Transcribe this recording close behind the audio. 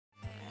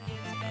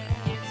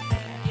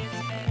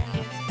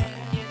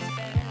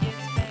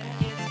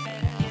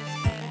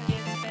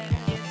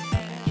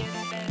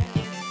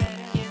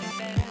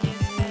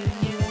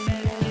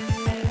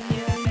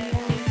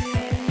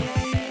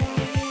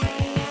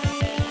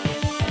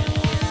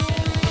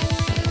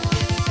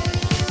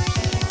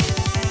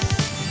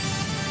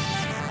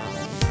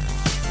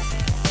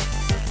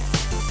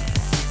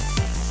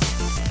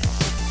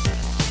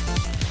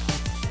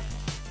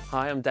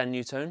Hi, I'm Dan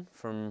Newtone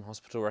from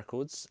Hospital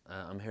Records.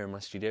 I'm here in my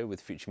studio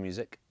with Future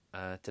Music.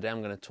 Today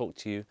I'm going to talk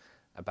to you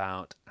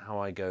about how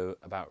I go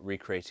about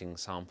recreating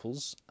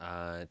samples,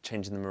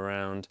 changing them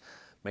around,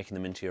 making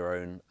them into your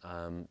own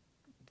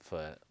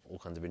for all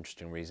kinds of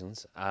interesting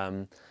reasons.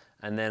 And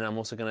then I'm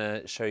also going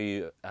to show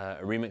you a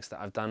remix that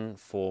I've done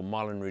for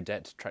Marlon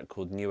Rudet, a track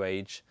called New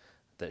Age,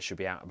 that should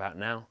be out about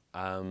now.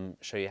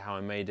 Show you how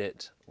I made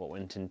it, what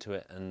went into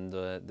it, and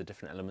the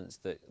different elements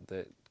that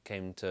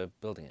came to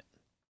building it.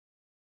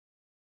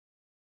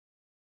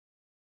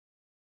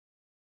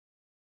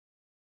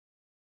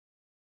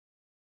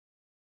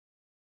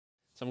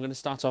 So I'm going to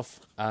start off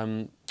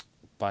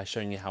by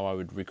showing you how I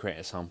would recreate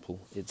a sample.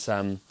 It's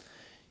a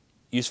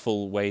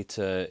useful way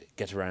to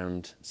get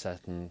around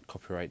certain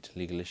copyright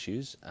legal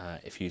issues.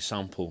 If you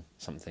sample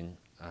something,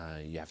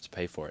 you have to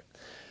pay for it.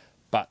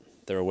 But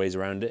there are ways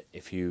around it.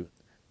 If you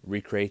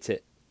recreate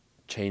it,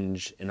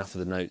 change enough of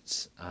the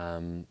notes,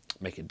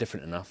 make it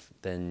different enough,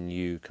 then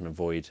you can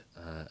avoid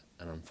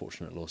an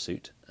unfortunate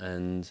lawsuit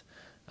and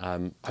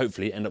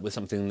hopefully end up with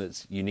something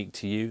that's unique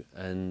to you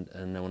and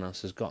no one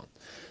else has got.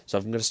 So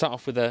I'm going to start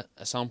off with a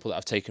sample that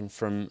I've taken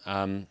from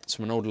an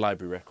old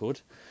library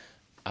record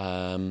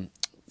from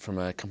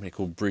a company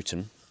called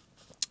Bruton,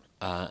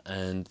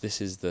 and this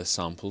is the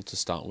sample to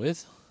start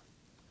with.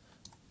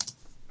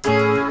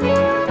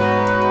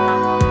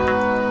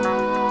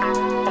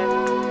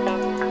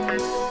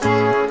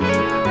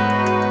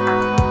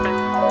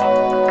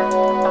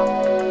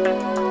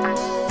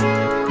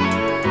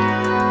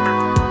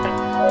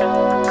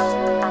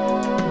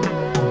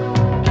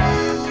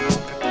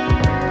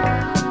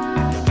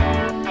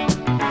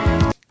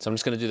 So I'm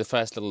just going to do the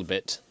first little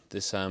bit,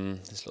 this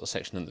little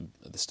section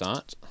at the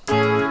start.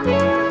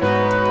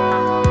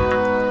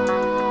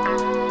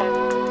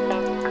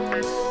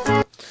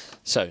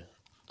 So,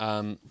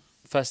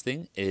 first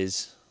thing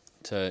is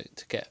to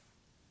get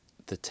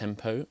the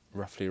tempo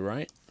roughly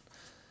right.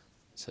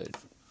 So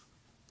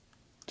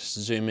just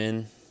zoom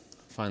in,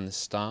 find the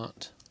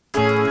start.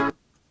 That's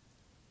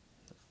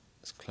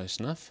close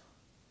enough.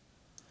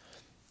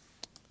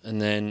 And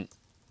then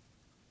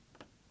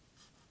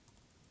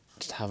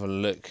just have a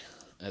look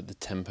at the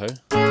tempo.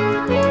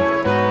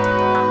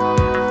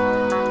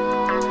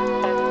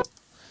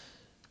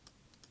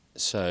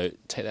 So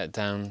take that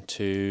down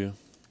to,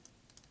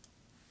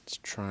 let's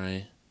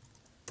try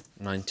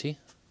 90.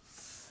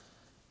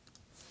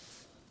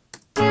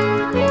 So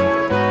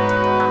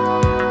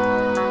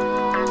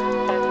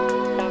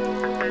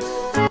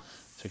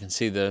you can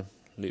see the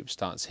loop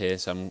starts here,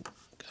 so I'm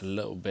a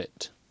little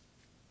bit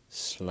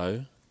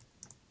slow.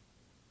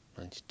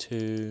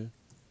 92.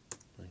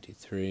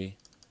 93,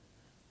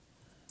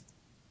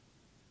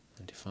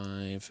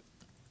 95,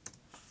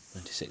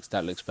 96,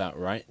 that looks about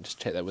right. Just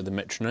check that with the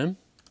metronome.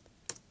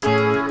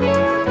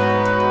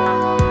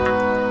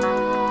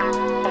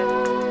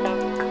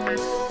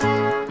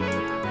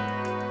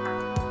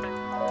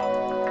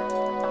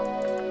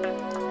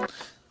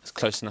 That's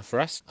close enough for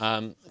us.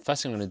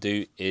 First thing I'm going to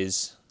do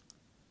is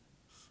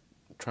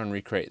try and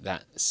recreate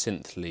that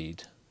synth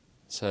lead.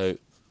 So I'm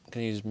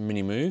going to use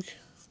Mini Moog.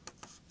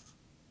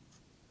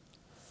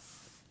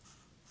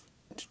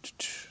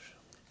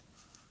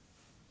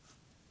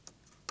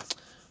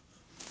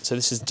 So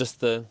this is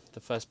just the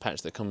first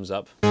patch that comes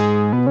up.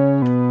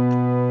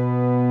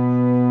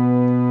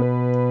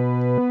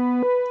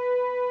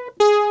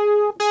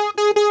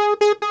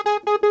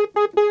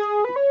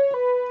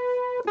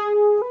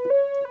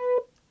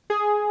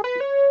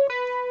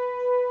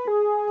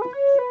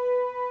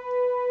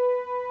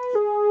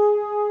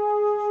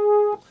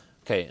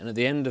 Okay, and at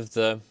the end of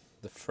the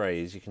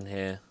phrase you can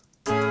hear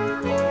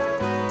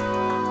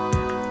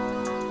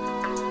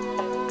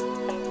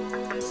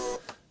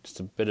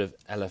a bit of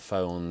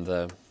LFO on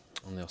the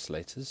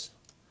oscillators.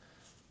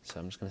 So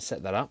I'm just going to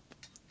set that up.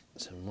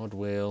 So mod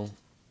wheel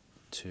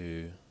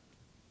to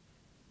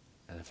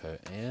LFO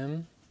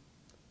AM,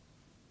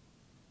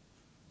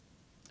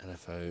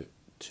 LFO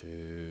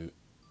to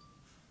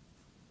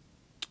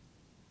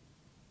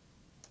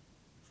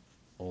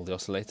all the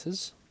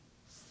oscillators.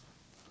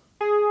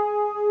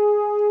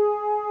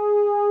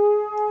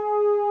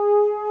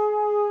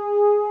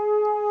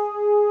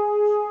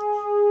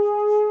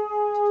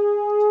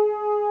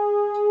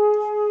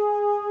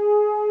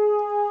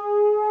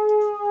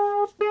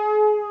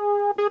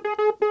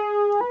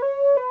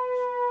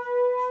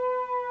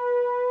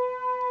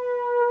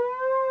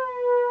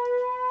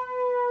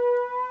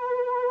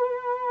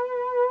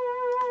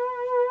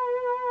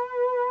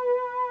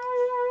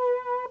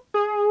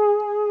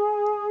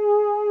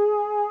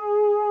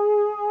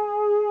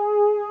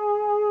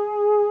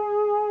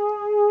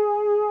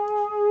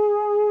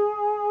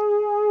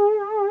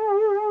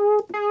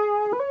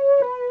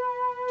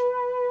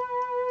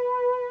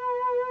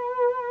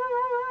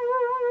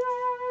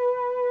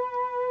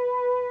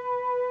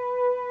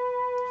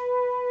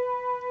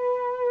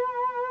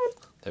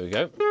 There we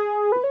go.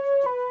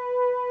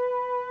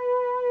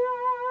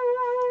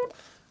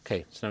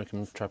 Okay, so now we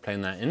can try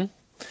playing that in.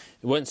 It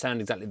won't sound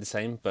exactly the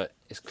same, but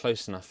it's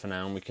close enough for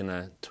now, and we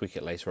can tweak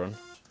it later on.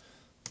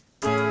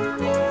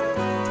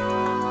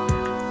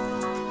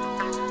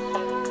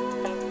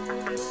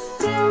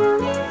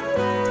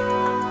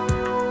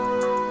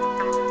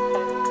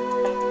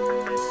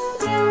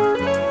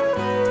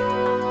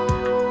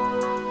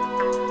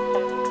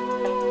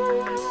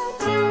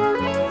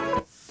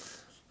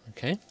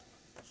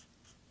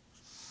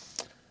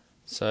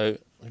 So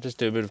I'll just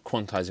do a bit of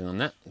quantizing on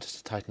that, just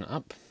to tighten it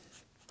up.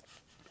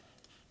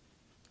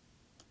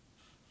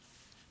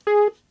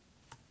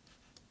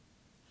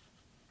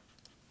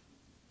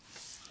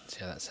 See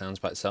how that sounds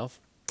by itself.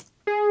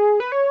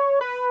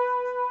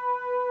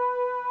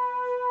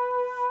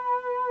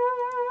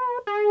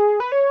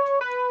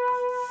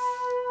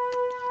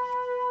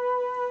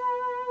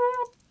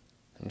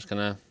 I'm just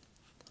going to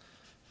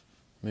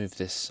move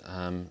this,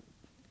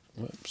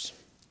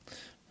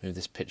 move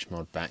this pitch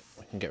mod back.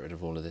 We can get rid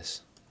of all of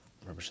this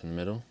rubbish in the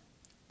middle.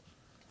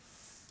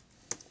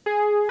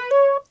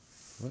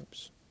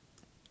 Whoops.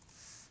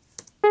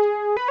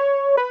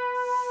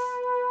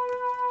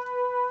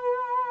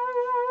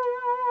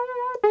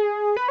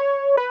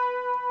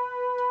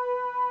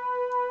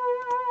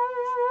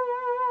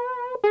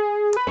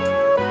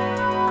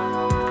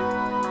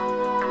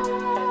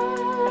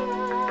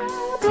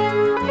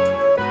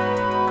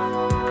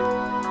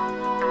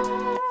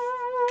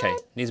 Okay,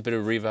 needs a bit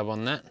of reverb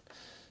on that,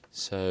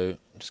 so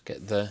just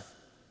get the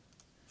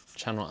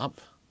channel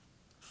up.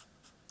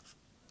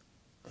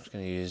 I'm just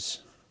going to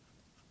use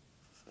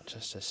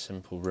just a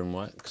simple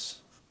Rimworks.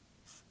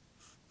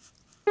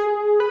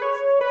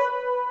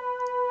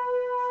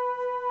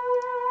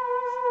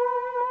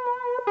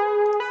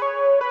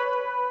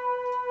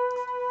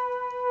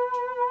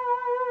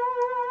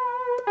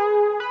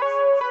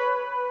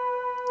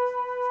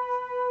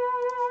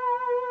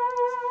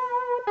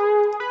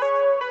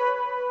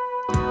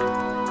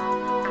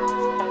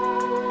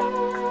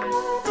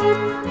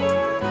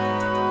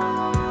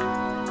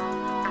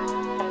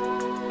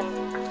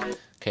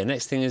 Okay,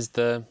 next thing is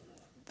the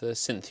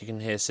synth you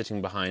can hear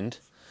sitting behind.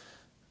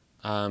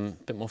 A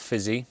bit more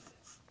fizzy.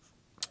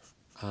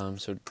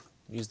 So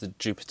use the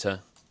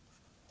Jupiter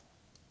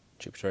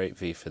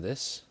 8V for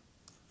this.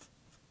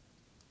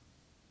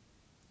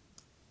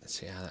 Let's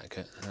see how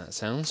that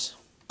sounds.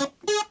 Get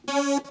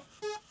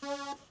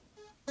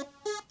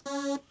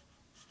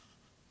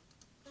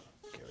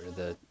rid of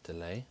the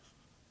delay.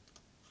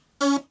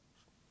 There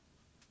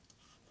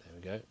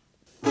we go.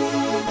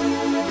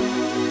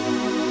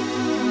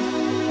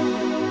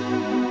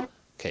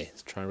 Okay,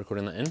 let's try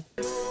recording that in.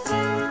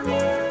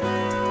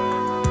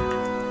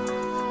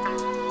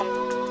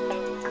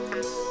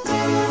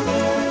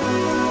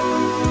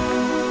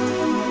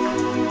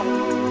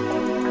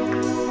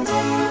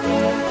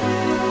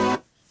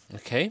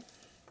 Okay,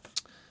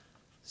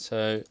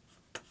 so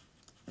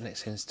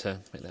next thing is to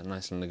make that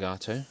nice and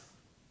legato.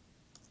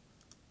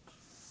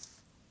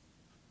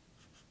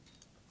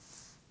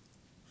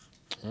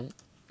 Oh,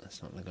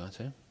 that's not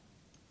legato.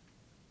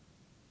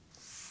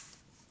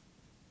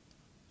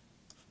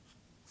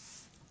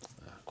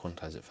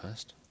 Quantize it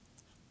first.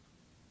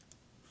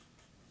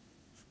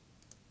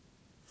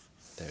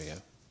 There we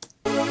go.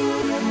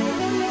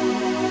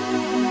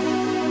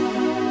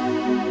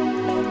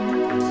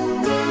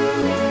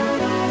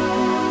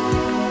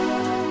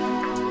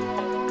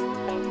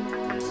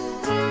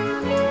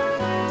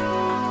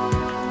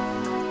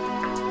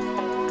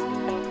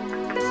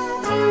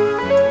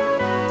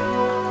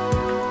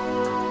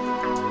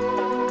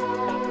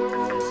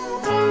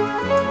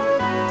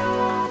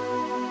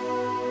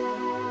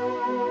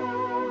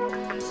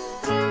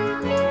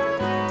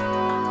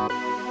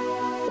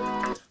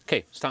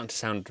 Okay, starting to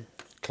sound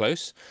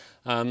close.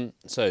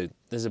 So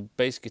there's a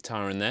bass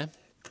guitar in there,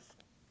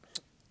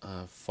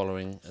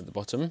 following at the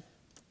bottom.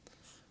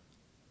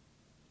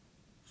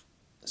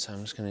 So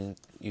I'm just going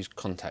to use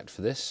Kontakt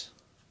for this.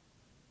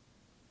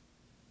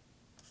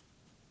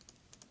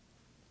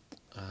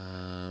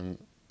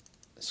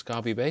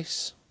 Scarby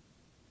bass.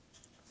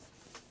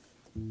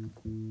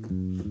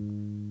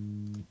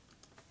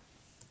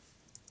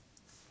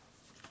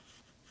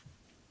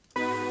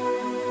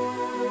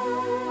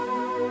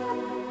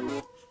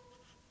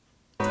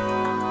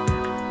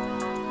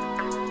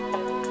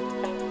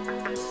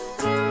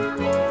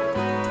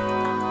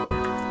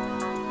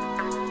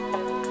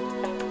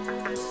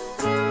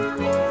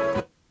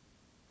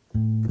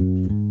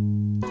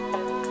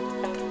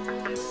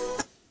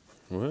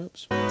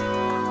 Whoops.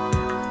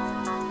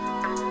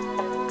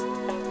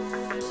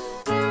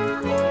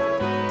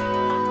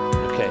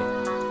 Okay.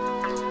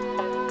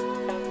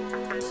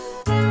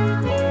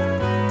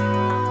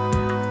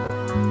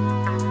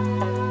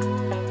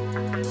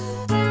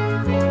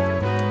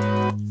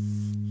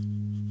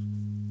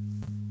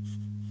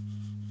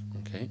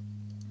 Okay.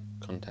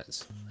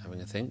 Kontakt's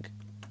having a think.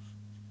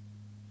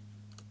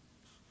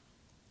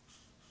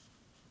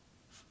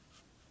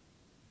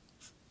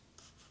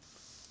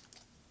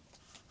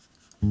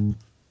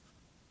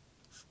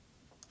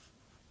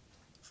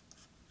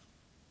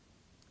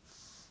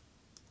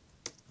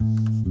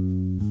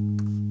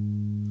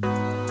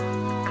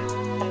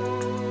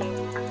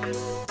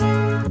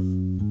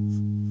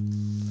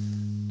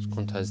 Let's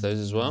quantize those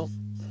as well.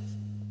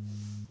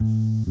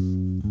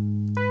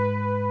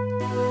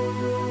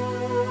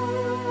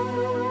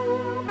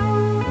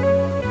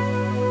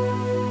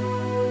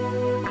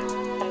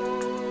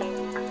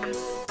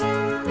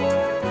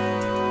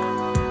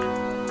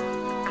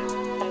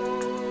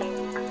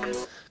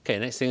 Okay,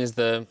 next thing is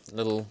the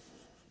little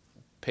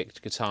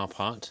picked guitar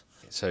part.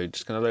 So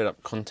just going to load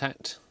up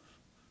Kontakt.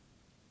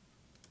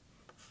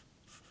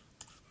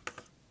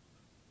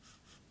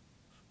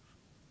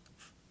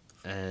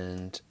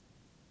 And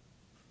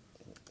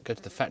go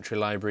to the factory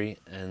library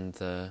and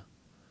the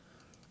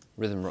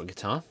Rhythm Rock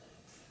guitar.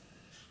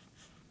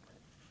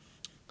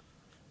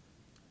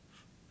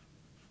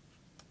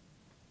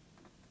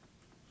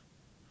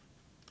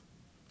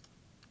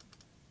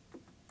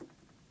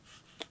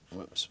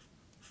 Whoops.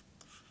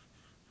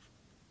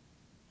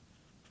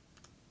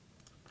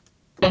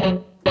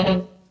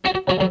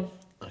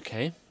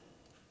 Okay.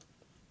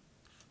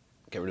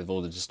 Get rid of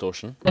all the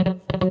distortion.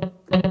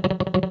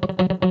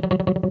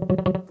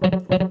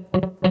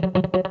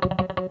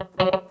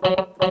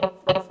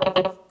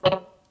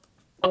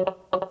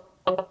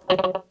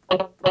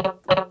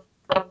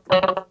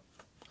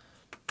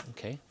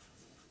 Okay.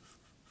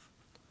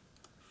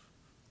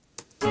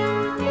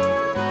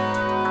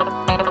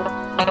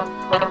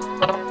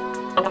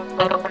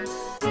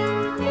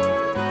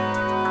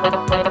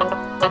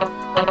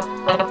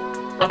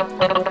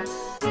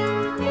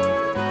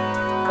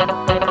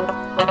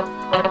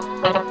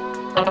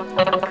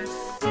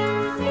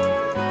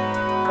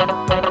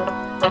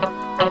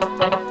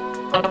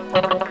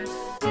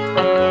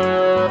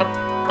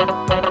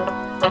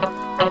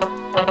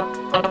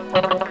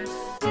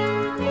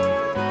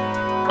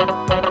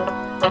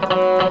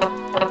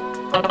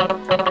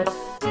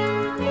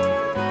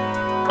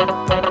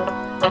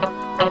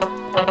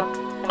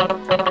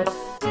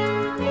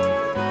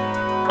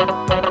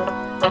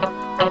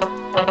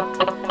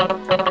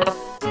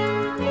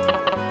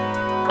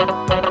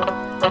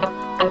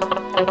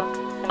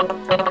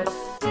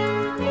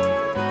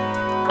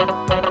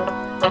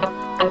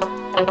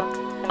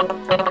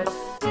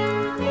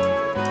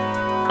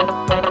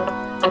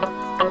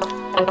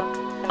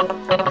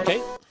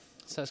 Okay,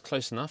 so that's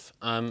close enough.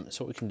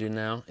 So what we can do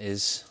now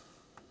is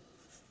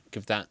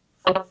give that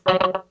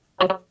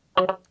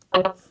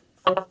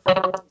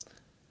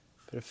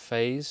bit of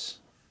phase.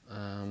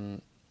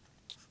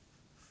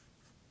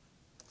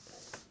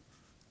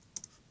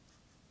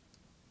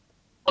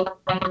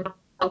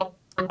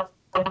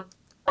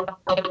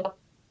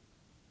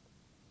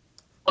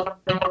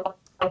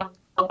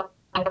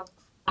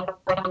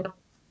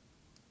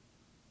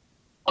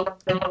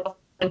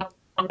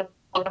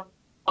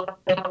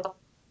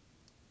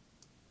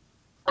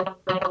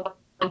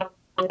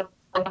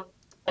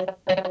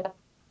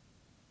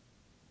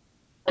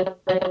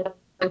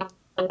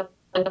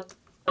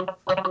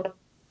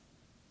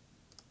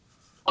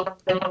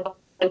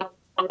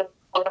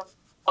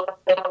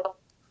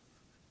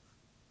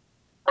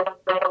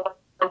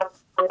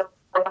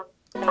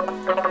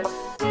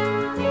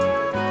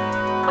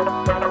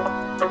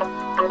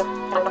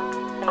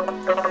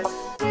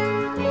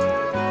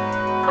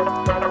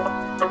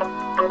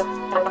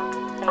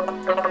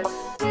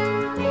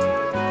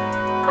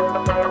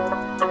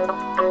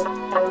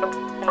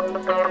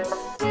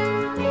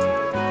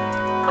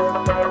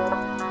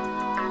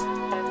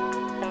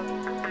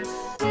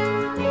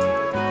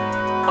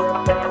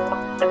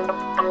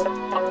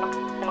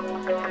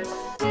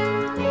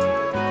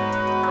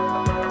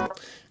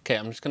 Okay,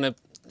 I'm just going to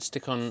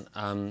stick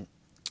on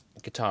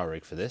guitar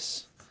rig for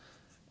this,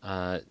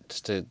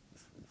 just to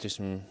do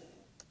some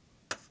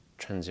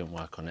transient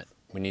work on it.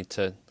 We need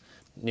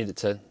it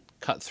to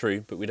cut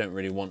through, but we don't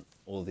really want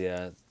all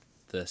the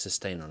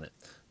sustain on it.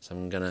 So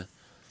I'm going to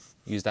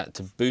use that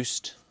to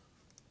boost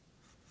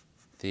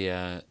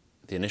the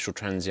initial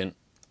transient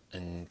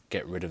and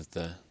get rid of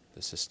the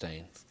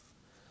sustain.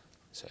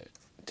 So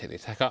take the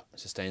attack up,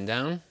 sustain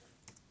down.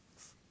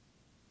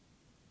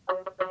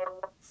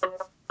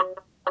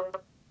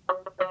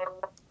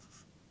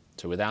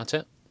 So without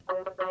it,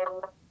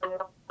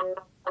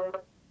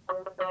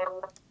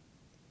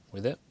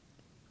 with it.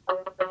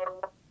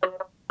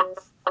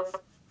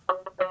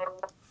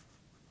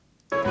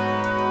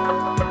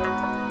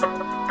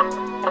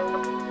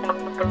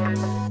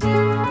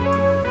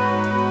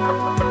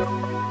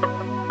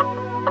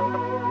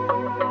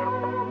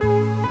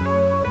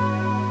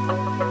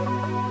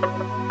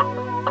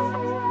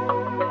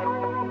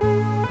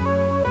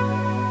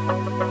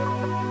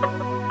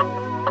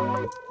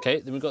 Okay,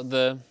 then we've got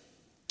the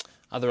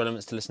other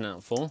elements to listen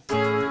out for.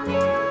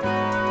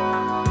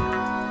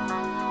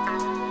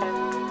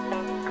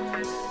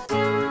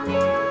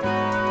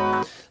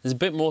 There's a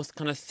bit more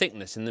kind of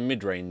thickness in the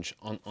mid-range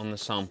on the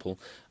sample.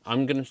 I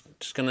don't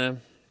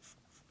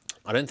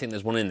think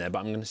there's one in there, but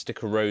I'm gonna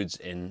stick a Rhodes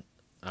in,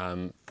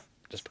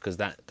 just because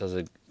that does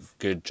a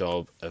good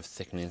job of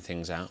thickening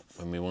things out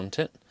when we want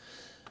it.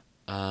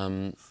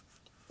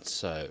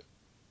 So,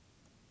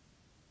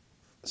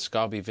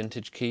 Scarby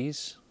Vintage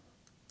Keys,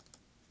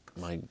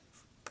 my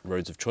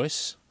Rhodes of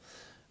choice.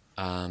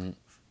 Just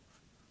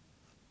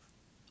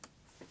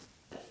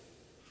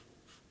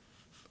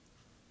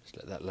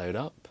let that load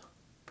up.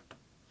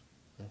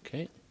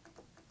 Okay.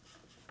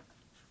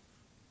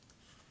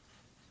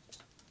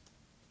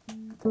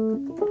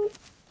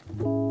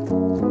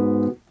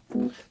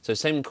 So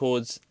same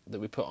chords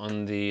that we put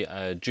on the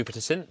Jupiter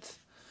synth.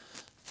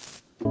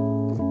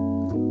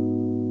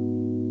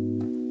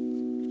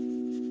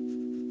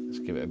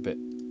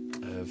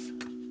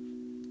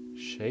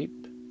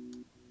 shape.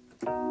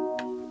 So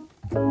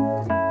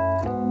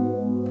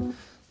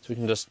we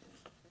can just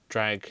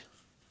drag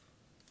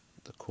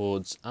the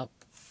chords up.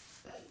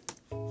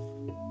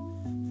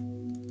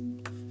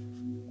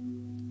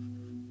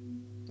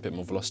 A bit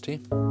more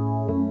velocity.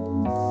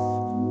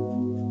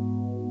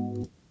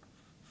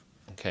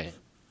 Okay.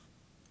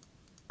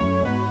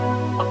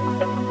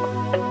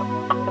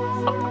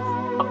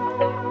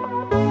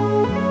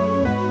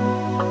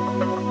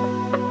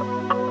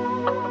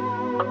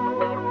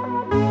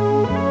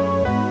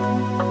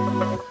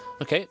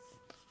 Okay,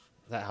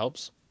 that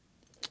helps.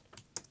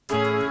 I'm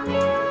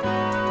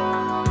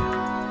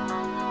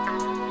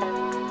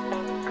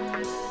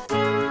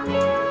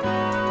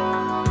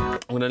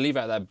going to leave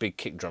out that big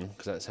kick drum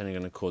because that's only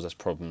going to cause us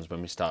problems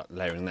when we start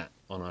layering that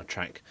on our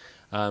track.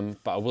 But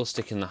I will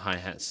stick in the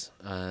hi-hats.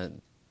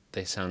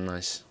 They sound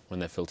nice when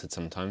they're filtered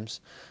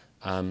sometimes.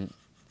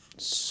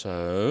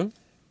 So,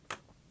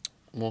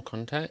 more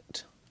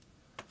contact.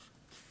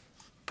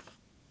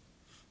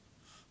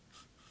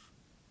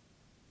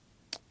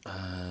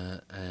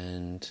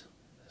 And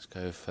let's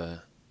go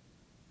for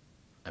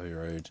Abbey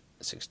Road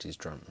 60s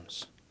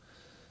drums.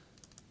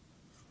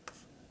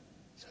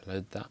 So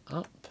load that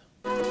up.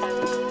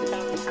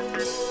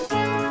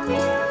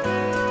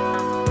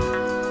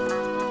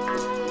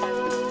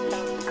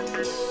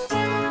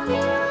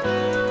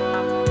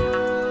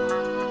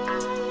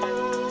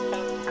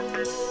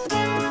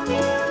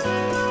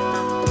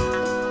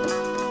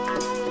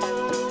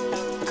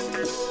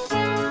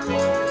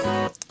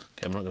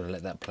 I'm not going to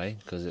let that play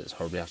because it's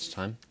horribly out of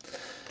time,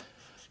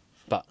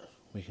 but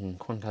we can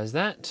quantize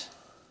that.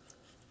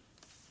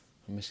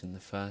 I'm missing the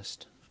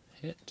first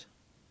hit.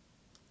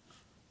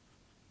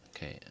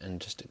 Okay, and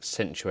just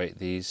accentuate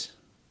these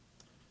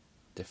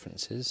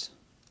differences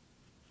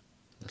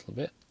a little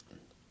bit.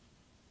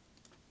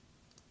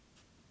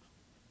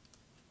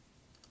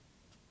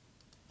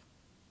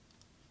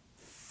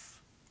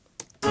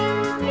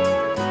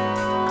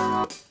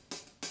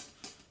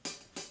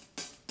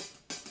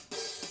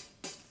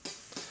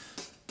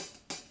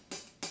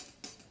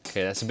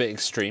 Okay, that's a bit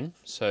extreme,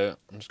 so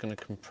I'm just going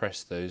to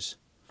compress those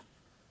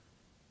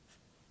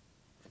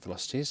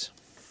velocities.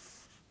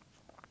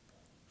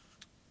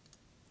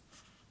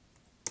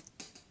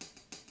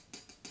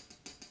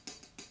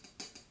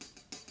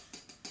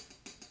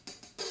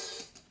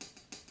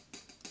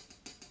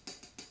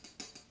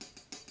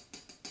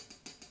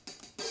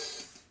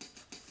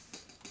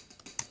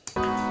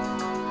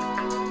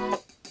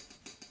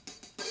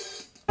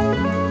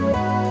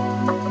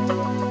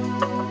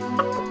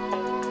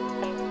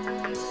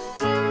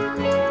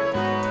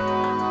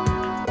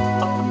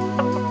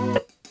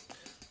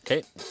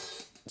 Okay,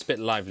 it's a bit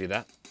lively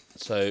that,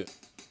 so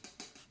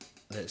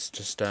let's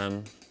just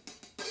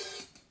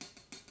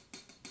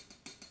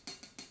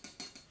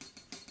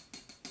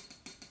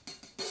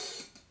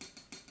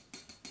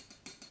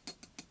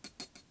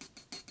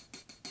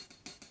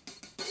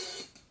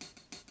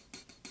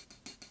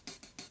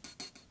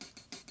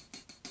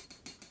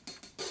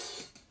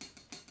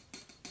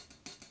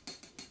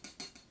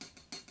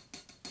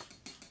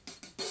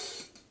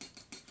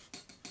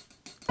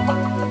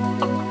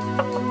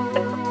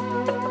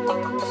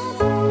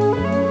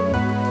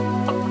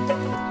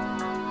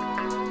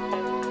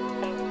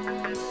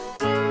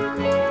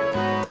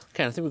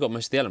okay, I think we've got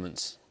most of the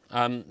elements.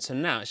 So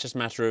now it's just a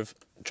matter of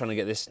trying to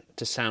get this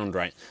to sound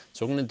right.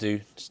 So what I'm going to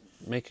do is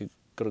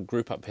got a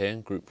group up here,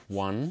 group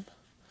 1,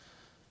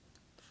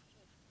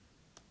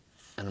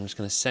 and I'm just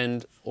going to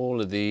send all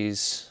of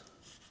these,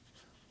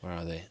 where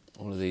are they?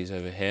 All of these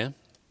over here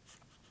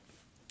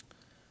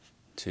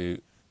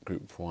to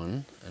group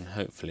 1, and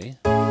hopefully,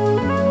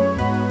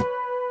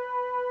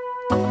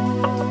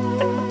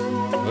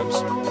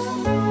 whoops.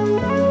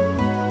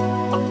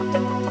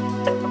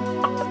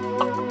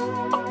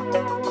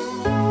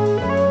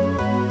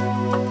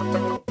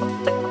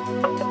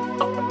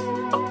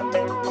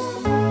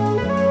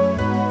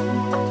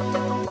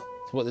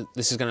 What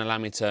this is going to allow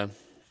me to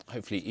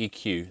hopefully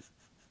EQ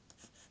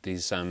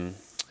these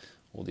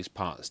all these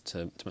parts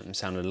to make them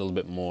sound a little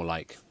bit more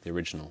like the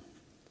original.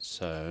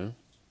 So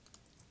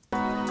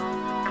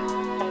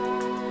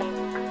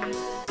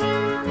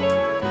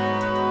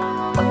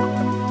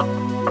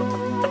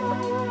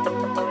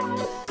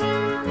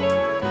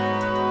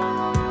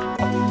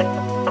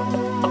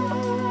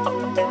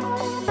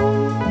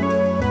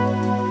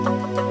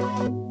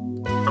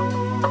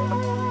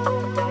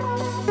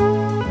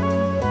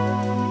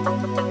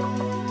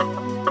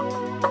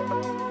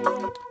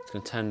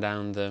turn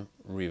down the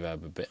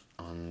reverb a bit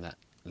on that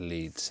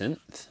lead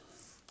synth.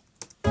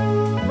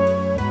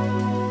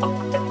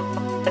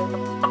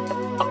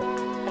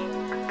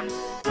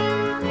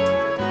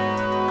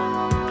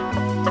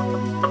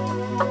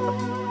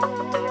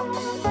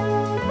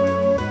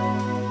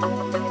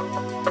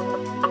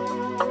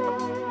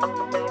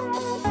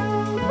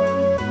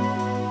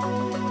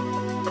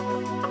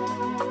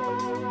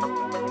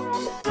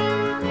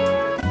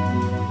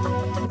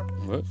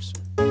 Whoops.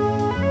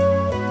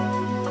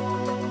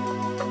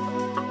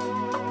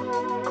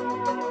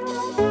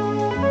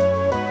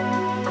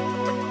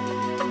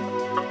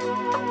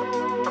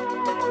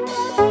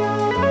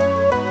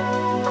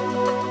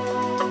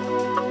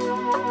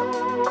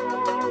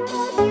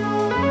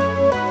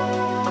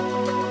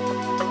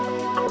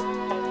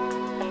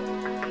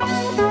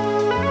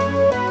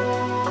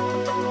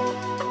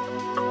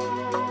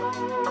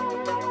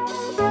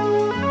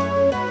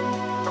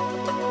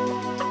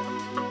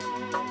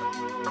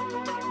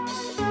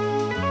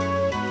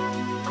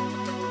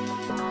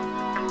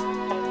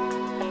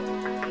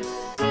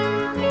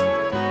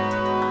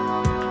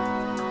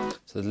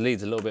 So the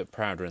lead's a little bit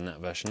prouder in that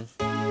version.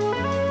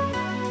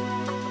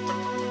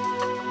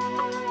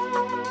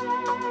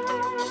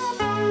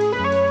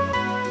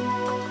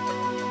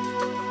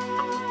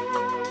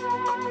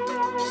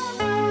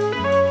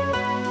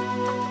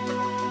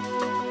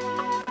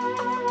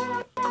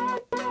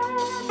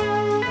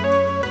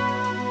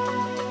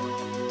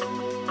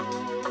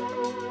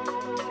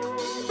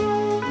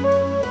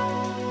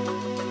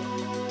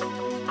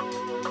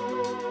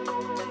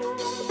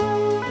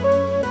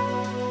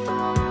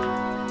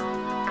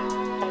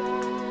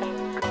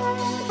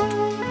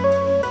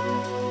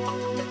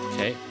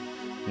 Okay,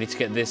 we need to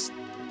get this a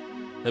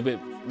little bit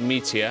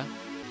meatier,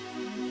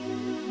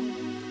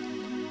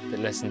 a bit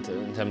less in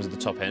terms of the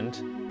top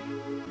end.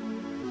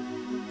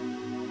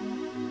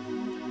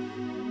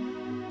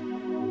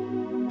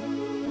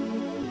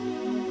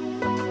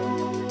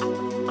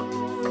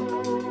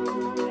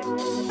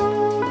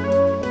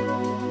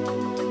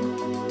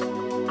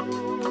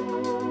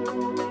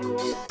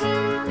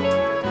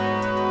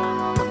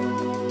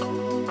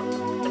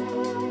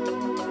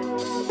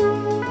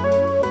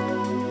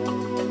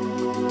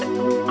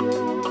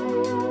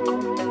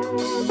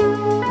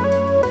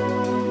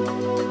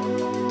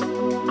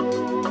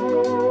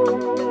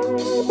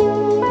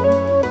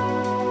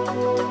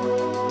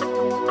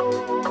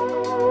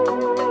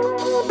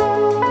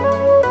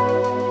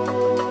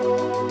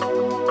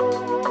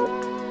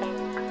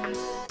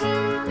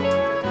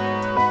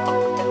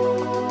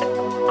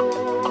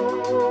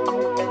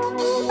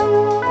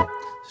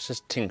 It's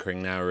just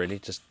tinkering now, really,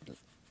 just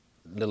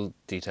little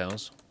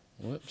details.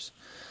 Whoops.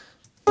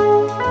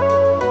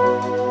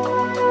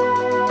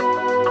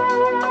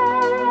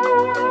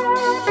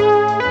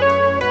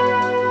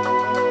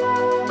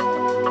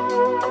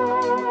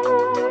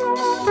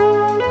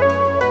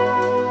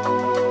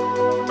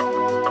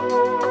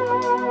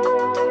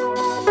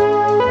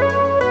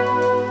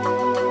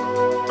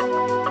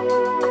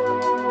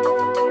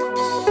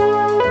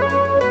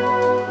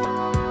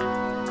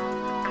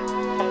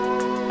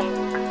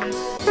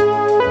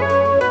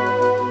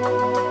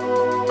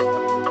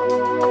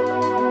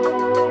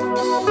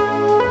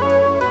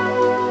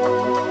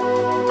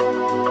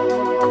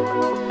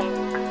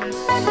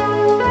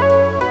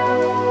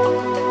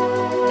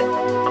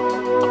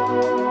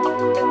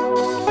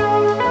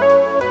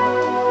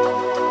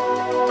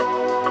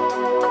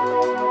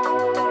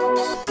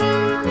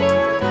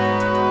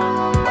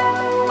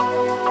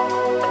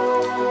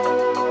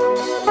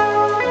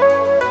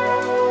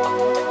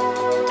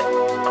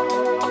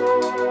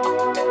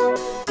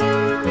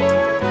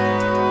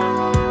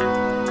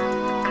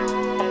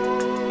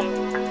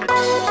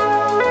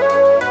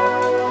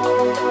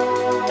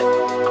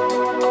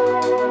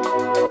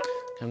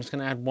 I'm just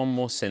going to add one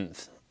more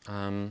synth.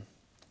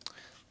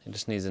 It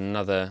just needs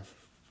another.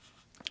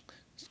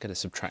 Let's get a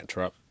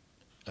subtractor up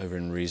over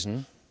in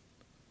Reason,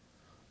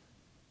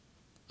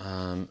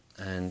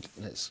 and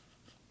let's,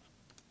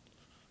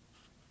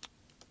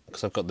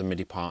 because I've got the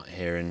MIDI part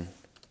here in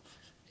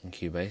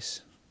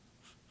Cubase.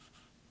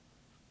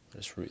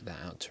 Let's route that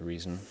out to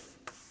Reason.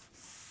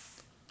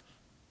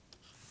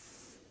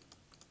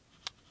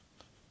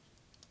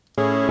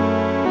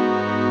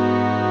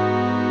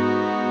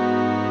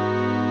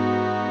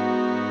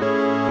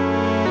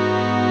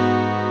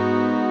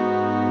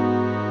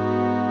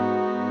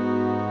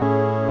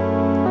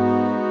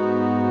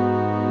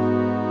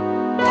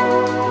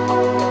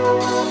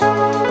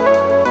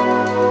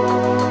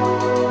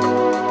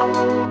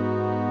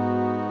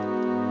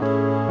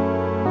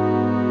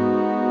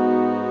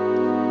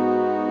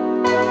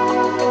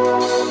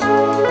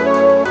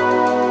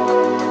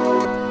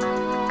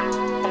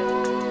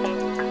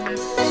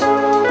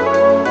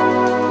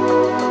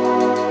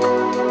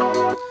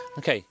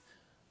 Okay,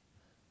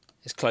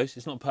 it's close,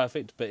 it's not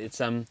perfect, but it's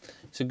a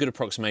good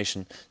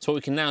approximation. So what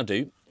we can now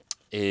do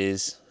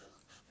is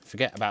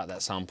forget about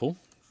that sample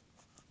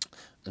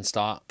and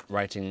start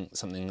writing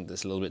something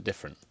that's a little bit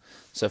different.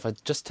 So if I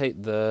just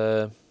take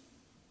the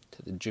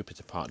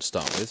Jupiter part to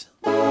start with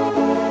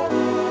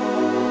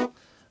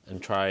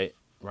and try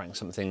writing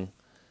something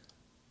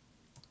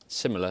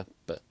similar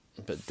but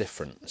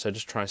different. So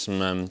just try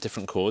some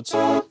different chords.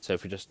 So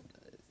if we just,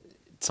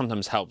 it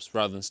sometimes helps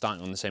rather than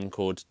starting on the same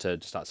chord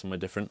to start somewhere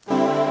different.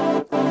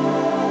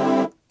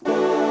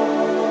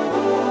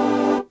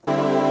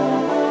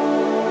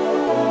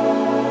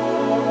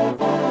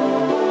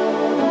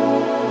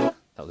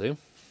 That'll do.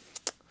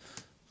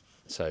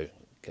 So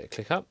get a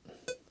click up.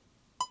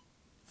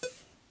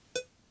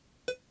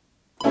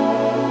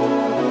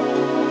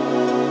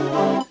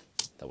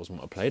 That wasn't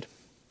what I played.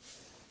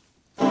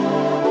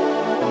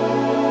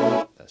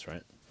 That's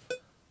right.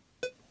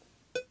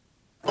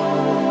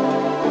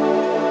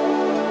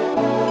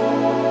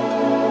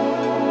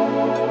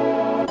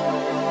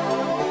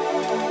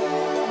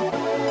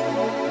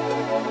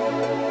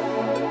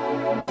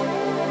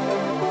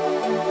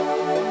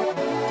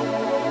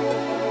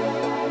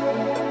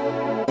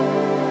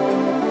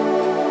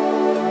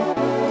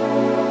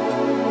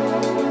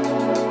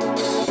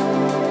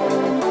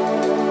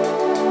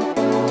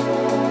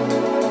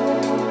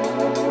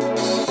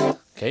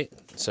 Okay,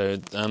 so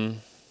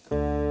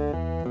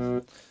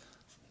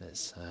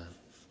Let's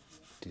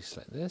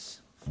deselect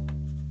this.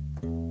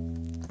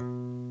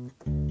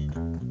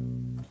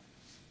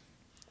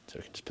 So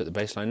we can just put the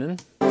bass line in.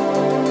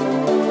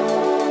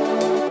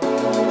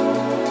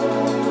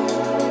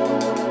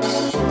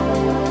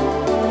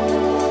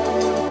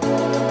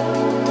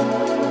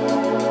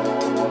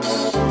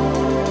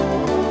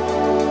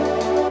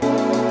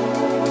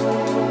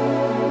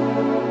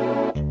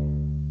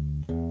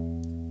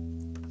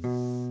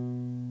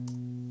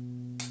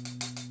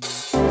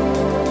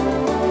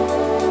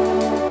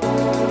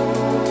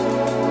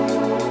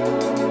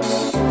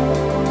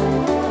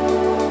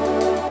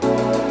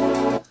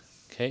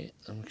 Okay,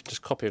 and we can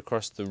just copy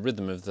across the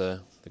rhythm of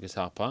the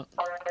guitar part.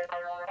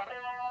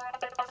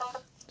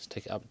 Just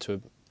take it up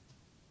to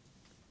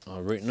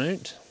our root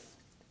note.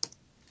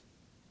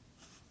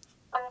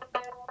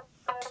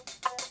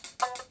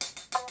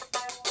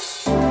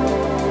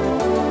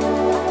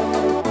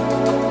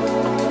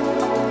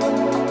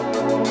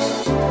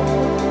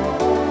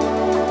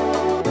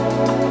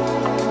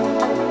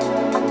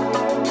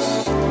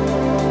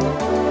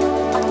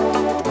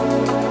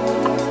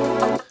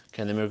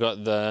 Okay, and then we've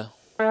got the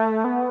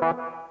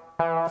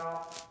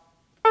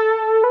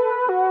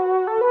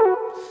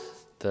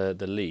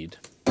lead.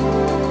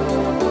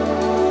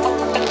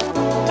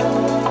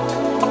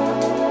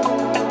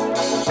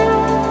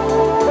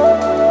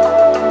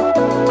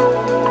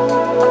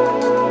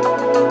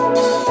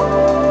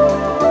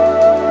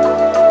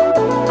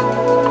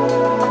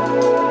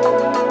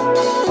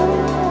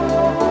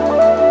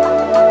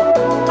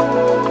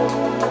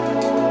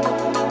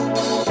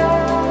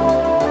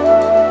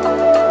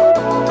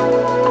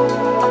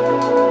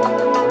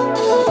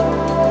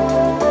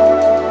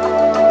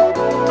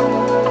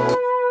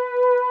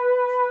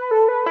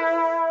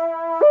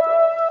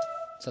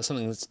 So that's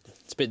something that's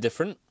a bit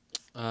different.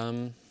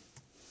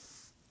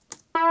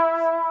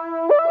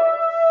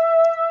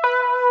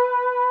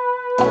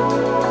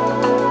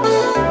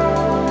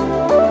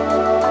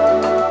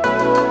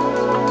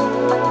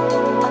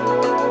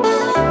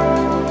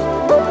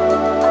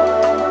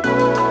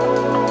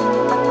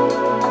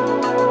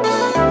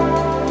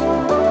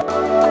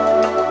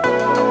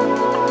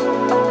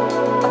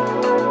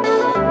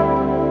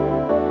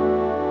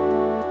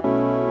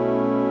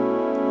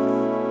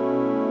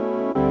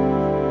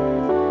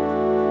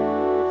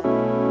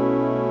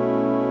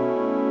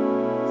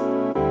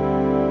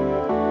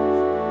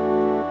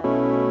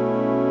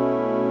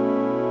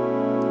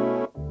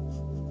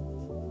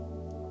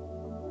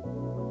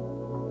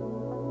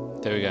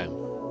 There we go.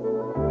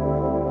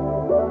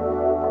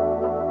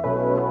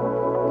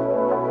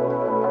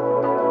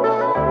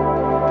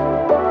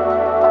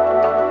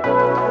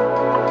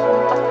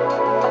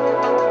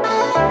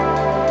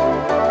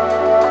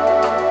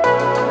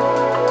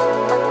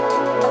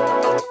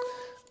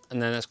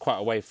 And then that's quite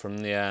away from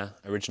the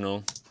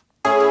original.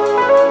 But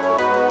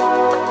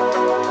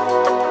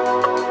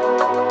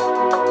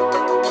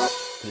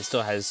it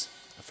still has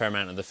a fair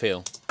amount of the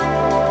feel.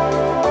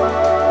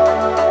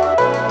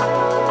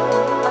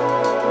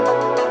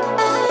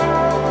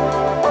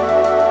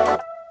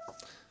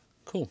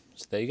 Cool,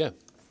 so there you go.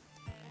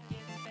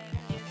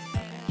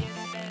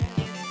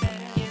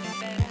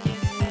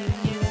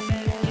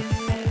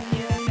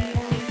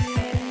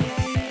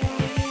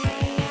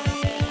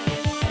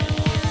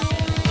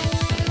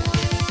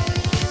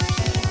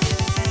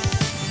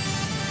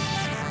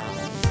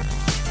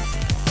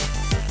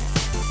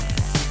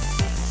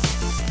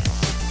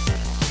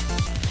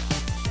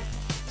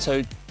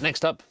 So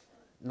next up,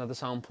 another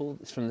sample.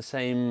 It's from the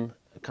same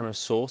kind of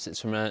source. It's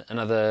from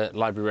another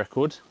library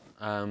record.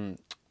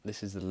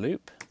 This is the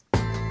loop.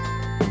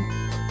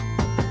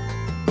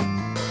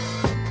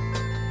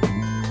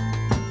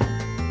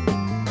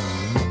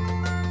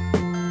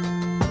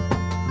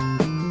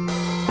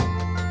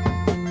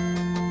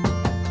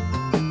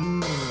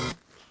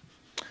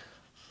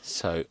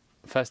 So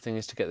first thing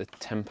is to get the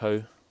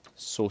tempo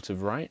sort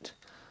of right.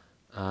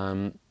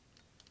 So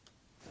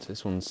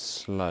this one's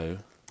slow.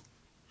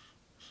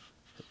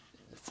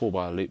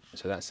 4-bar loop,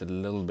 so that's a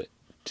little bit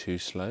too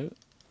slow.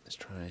 Let's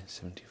try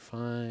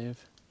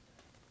 75.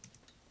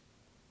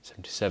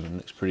 77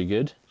 looks pretty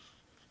good.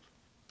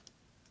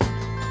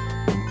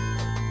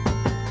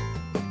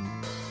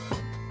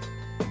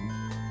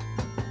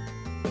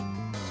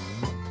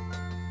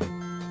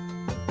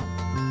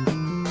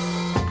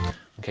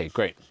 Okay,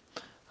 great.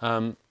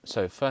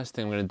 So first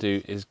thing I'm going to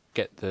do is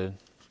get the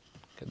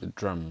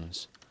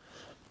drums.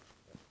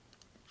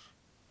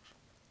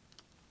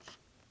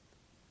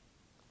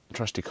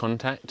 Trusty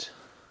Contact.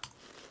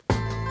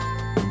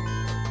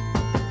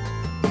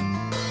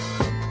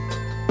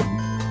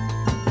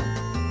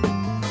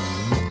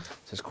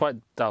 So it's quite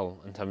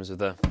dull in terms of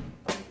the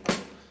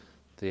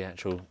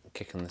actual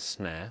kick and the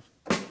snare.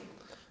 But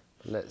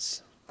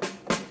let's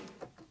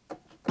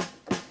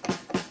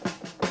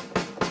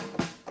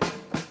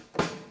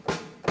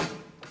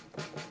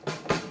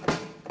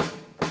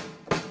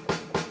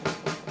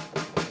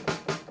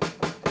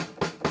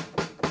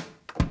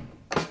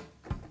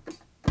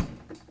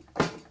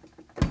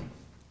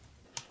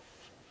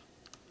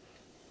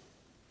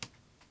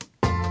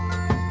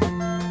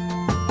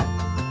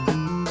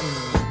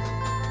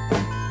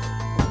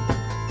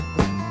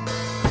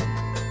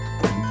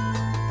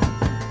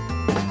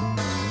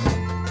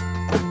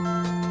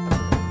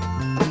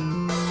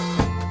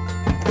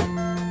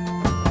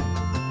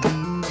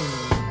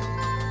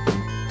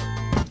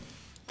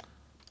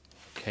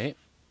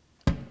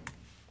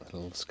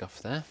little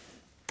scuff there.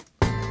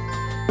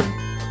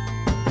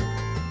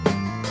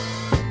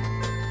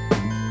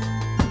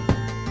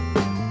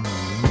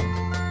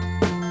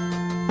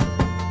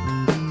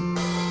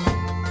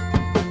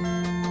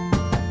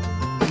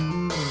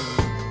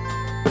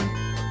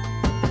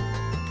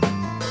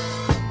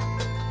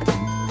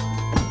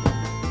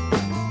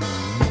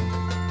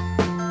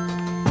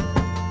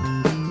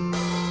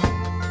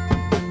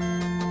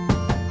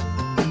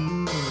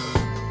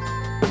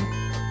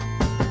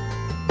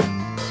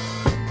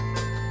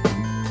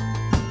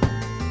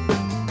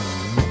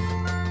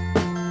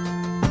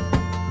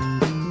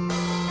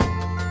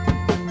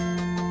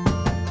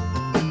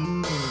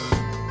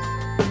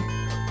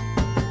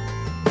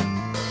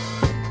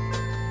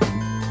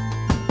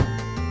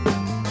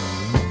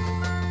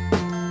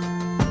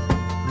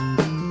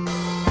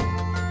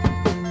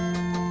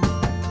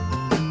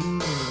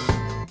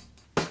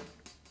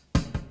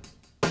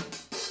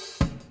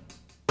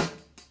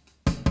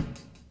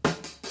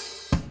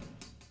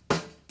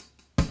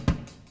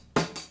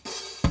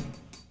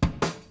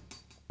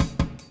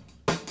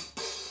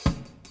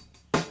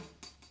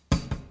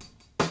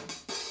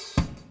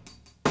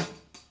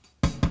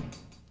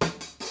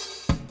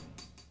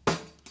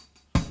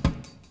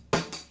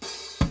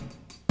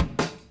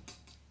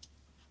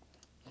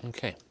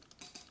 Okay.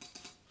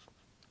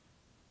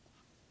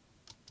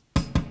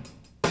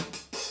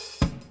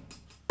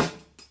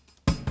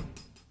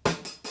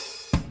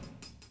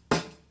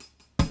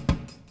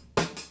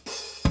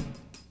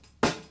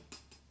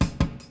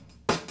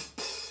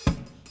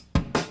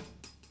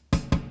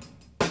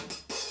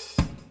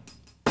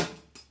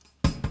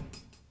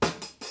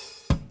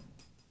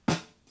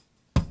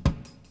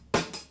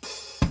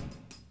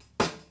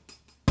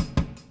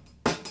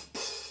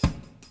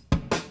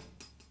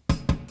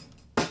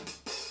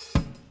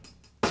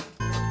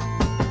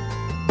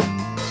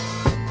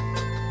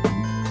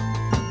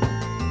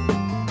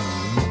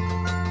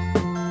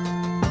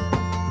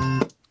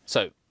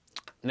 So,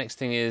 next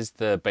thing is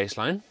the bass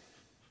line.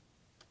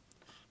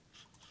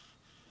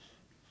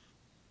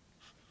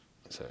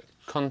 So,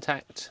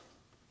 contact,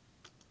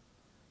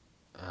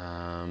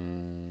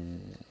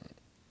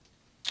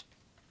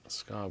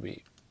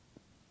 Scarby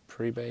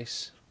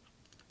pre-bass,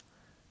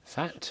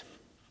 fat.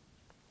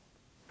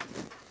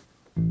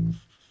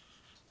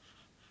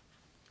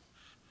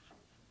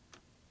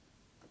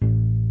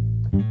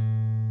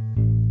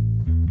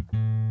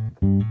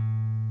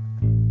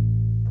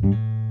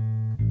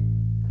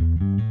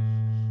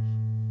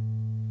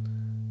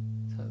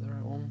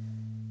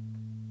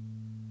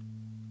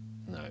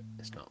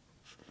 It's not.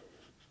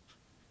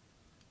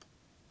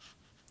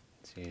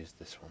 Let's use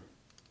this one.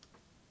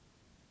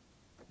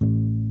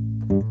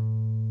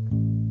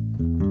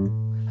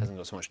 Hasn't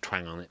got so much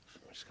twang on it,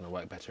 which is going to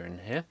work better in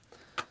here.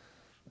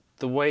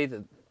 The way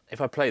that,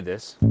 if I play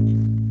this,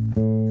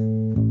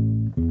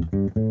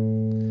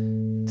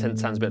 it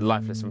sounds a bit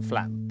lifeless and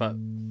flat, but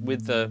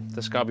with the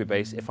Scarby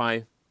bass, if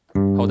I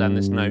hold down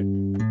this note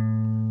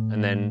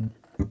and then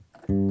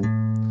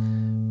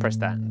press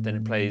that, then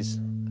it plays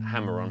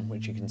hammer on,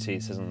 which you can see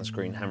it says on the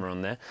screen hammer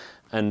on there.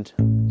 And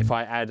if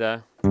I add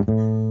a,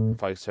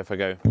 if I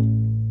go,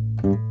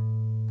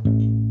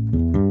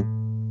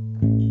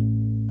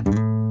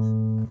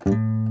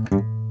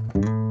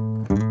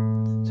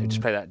 so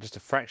just play that just a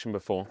fraction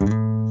before.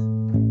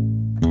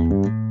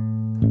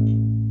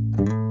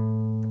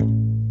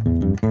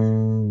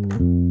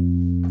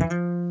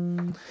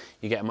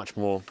 You get a much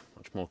more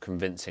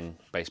convincing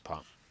bass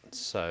part.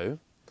 So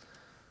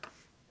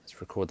let's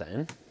record that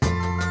in.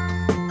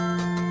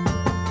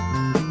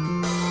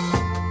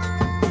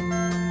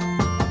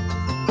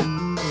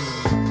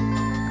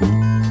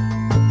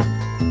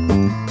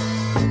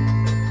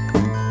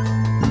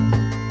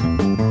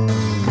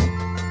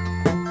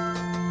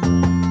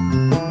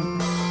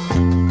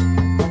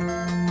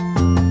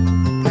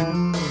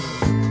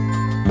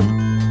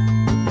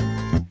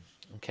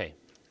 Okay,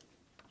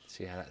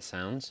 see how that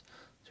sounds.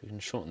 So we can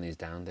shorten these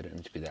down, they don't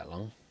need to be that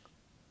long.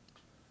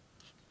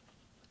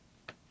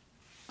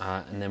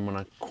 And then when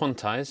I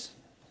quantize,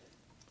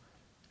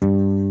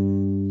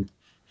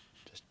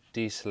 just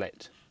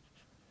deselect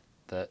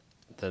the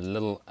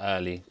little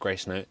early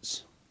grace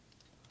notes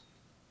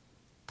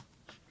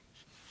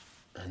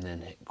and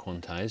then hit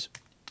quantize.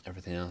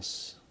 Everything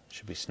else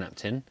should be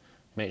snapped in.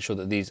 Make sure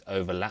that these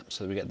overlap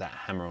so that we get that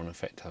hammer-on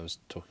effect I was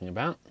talking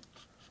about.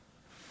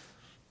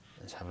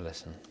 Let's have a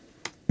listen.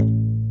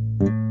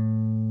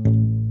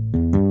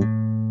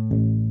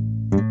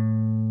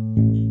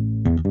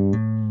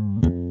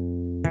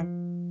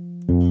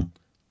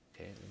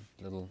 Okay,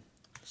 little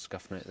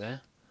scuff note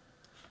there.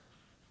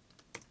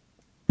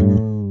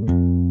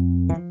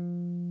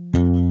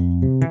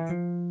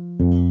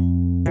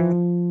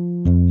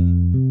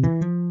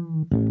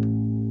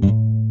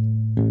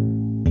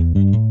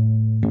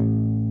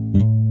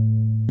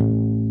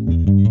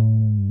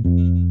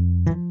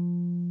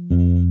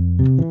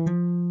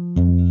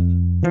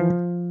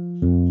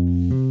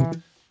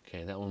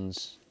 Okay, that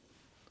one's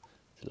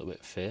a little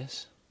bit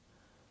fierce.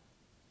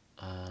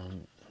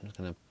 I'm just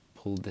going to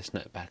pull this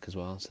note back as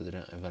well so they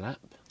don't overlap.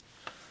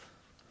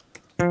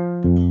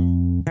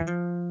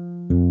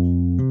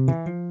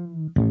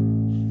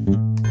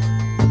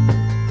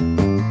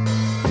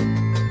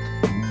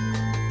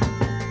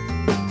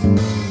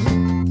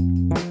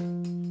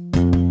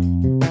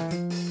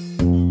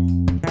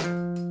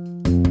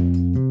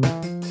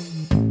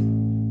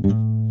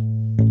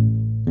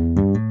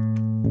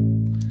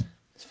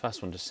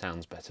 first one just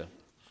sounds better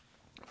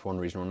for one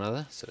reason or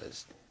another, so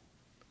let's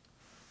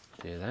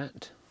do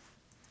that.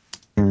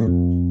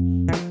 I'm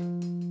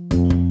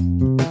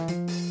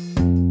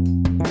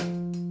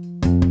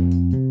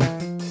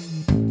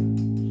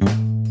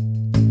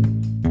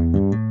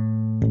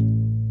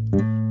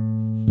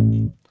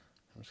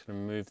just going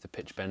to move the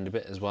pitch bend a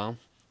bit as well,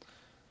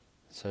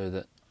 so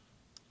that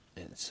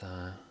it's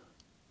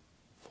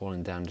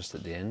falling down just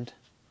at the end.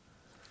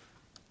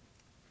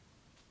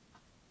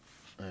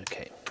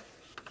 Okay.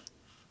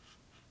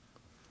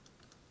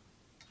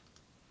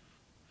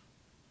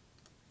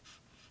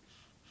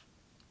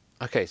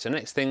 Okay, so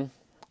next thing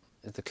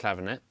is the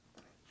clavinet.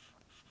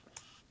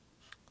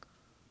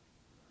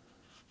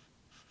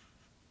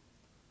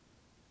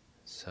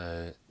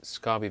 So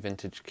Scarby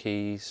Vintage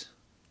Keys,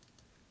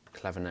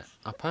 clavinet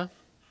upper.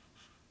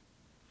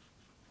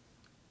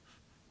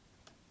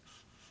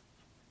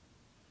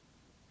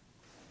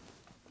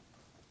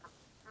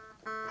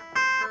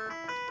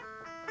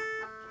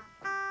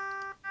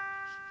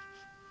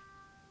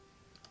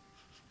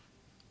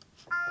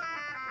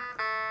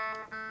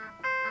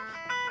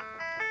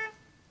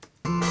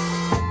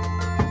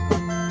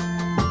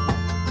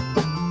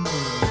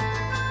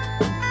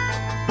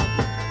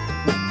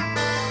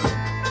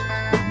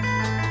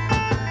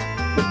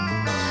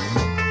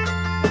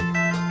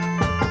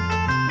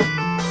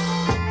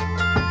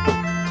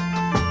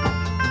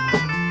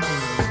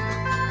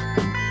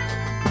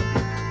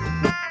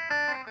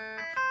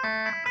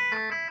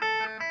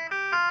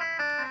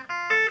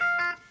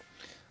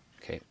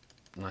 Okay,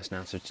 nice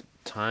now to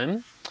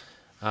time.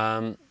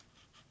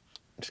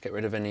 Just get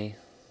rid of any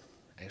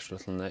extra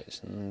little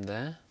notes in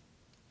there.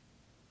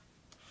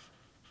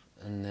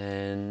 And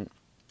then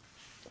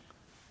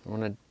I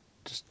want to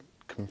just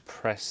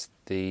compress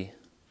the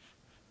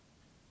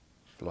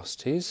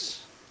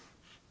velocities.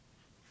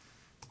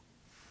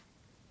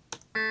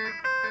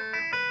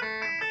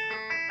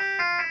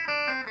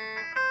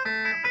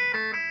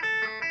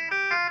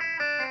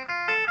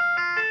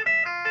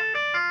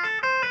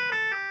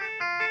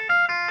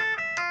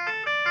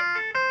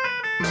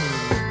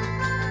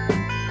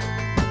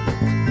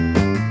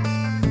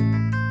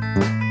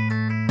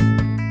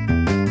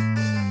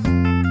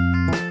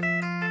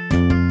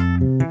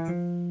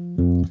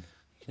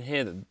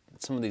 That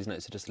some of these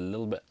notes are just a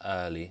little bit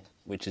early,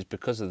 which is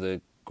because of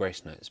the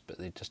grace notes, but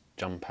they just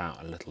jump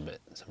out a little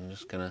bit. So I'm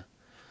just going to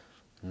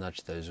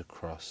nudge those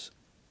across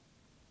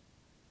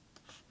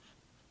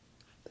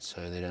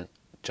so they don't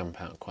jump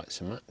out quite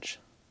so much.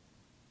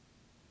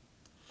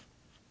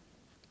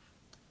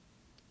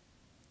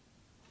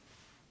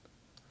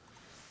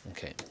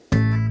 Okay.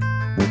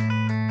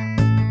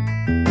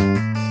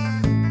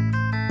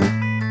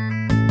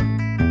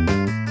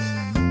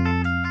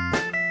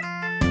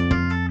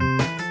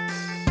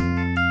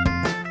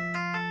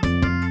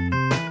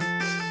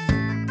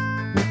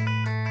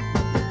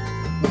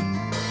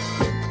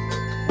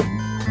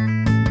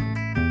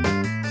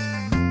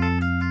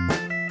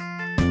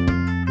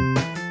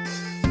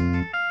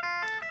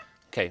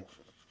 Okay,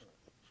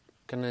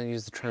 going to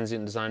use the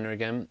Transient Designer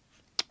again.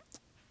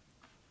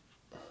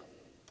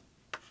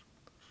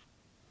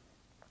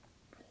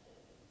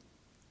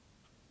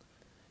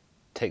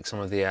 Take some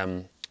of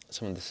the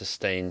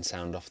sustain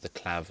sound off the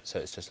clav, so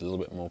it's just a little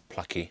bit more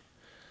plucky.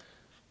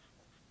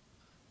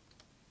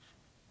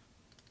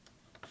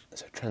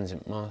 So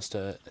Transient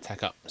Master,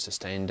 attack up,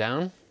 sustain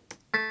down.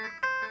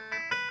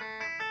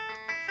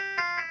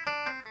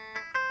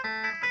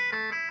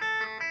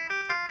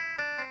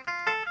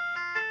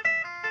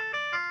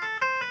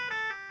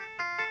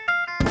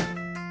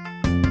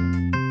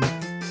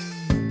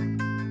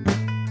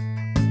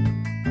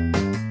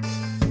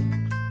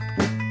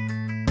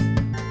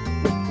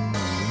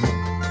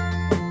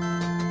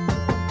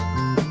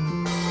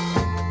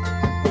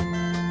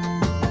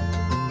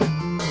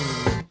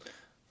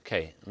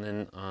 Okay, and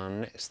then our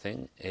next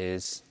thing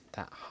is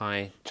that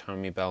high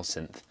chimey bell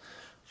synth.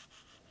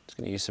 I'm just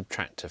going to use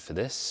Subtractor for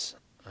this.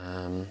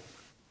 So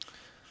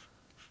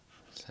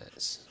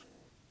let's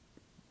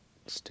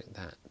stick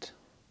that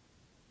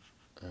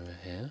over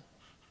here.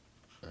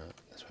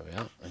 That's where we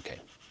are. Okay.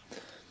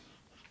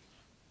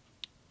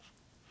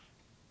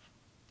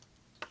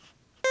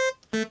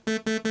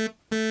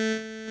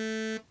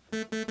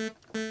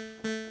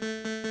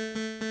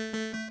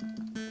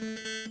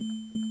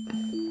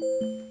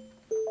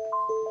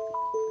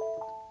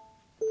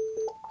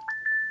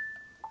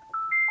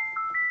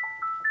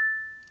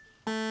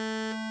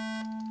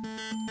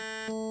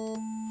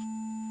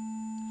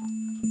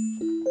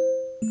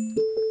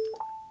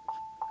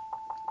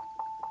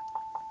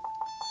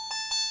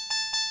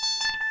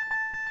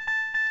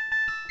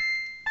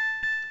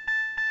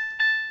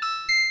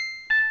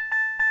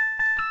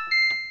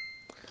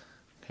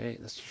 Okay,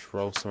 let's just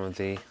roll some of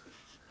the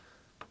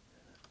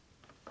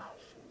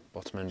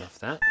bottom end off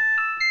that.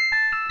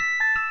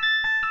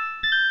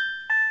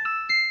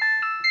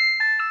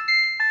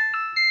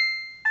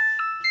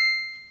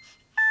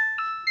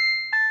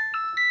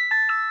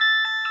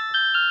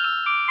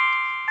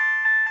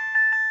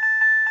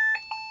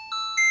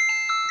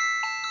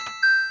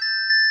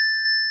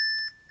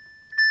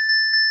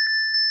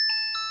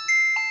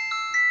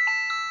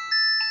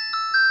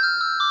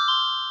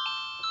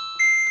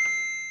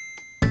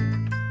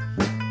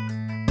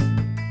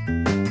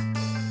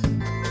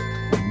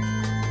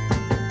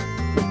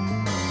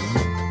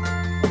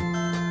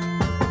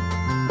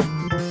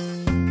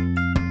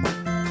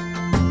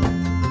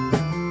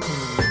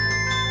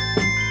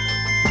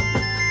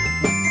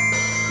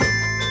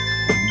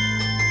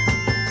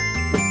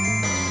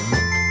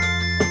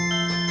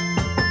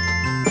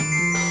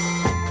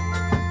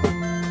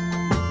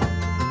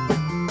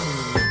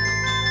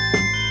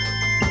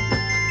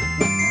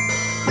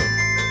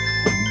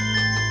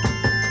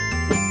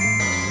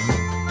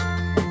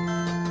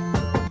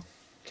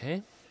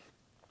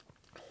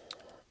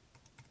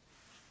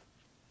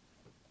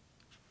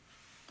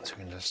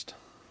 can just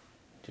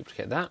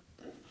duplicate that.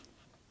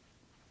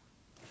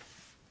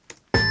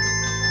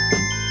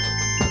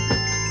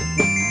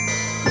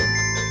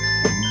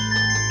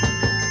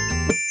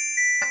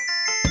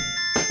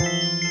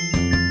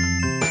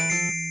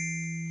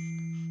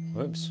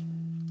 Whoops.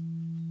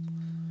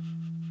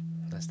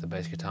 That's the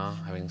bass guitar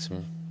having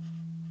some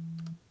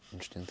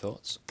interesting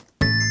thoughts.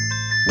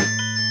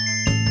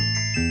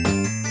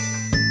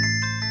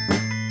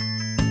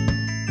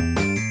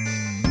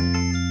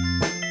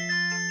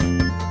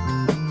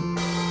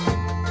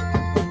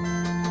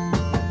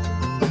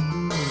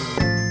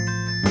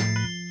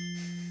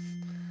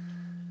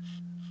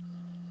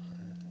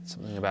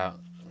 Something about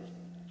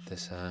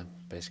this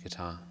bass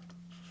guitar.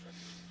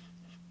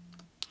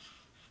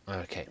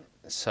 Okay,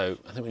 so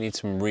I think we need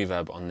some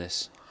reverb on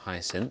this high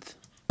synth.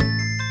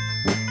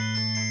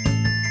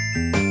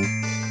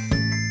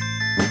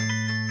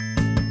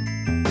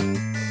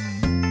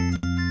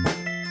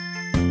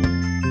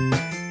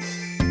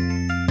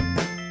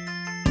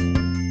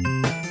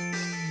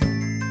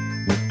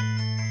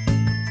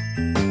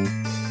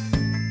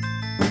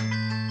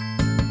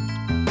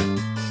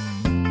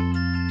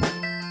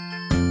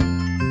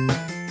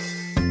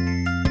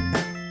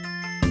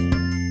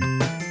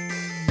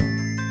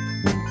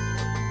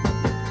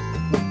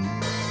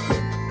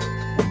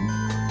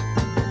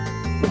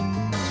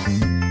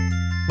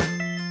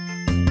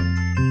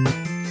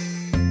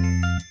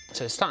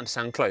 So it's starting to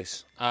sound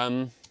close.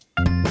 We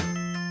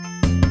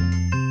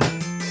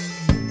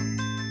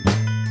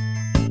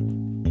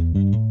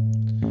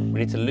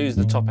need to lose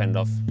the top end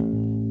off.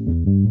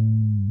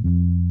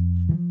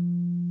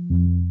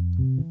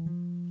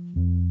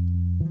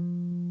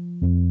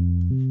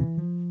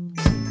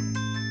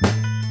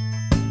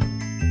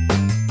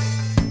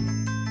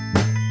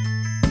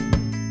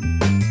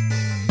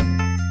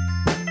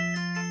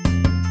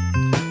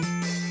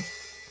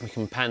 We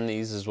can pan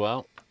these as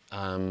well.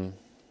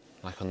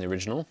 Like on the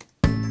original.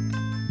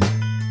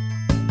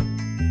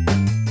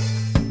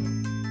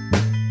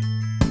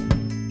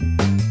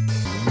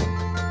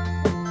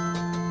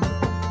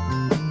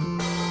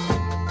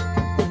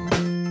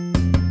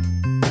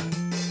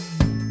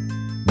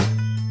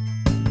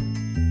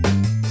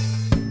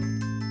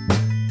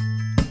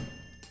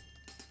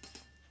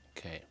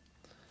 Okay,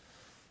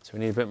 so we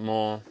need a bit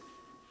more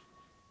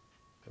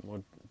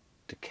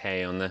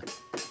decay on there.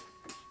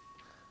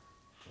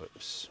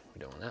 Whoops,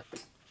 we don't want that.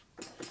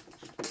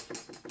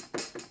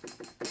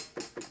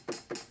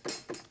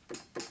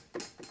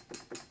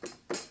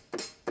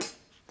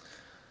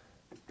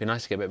 Be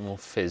nice to get a bit more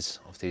fizz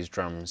off these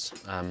drums.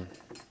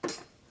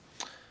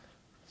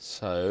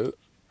 So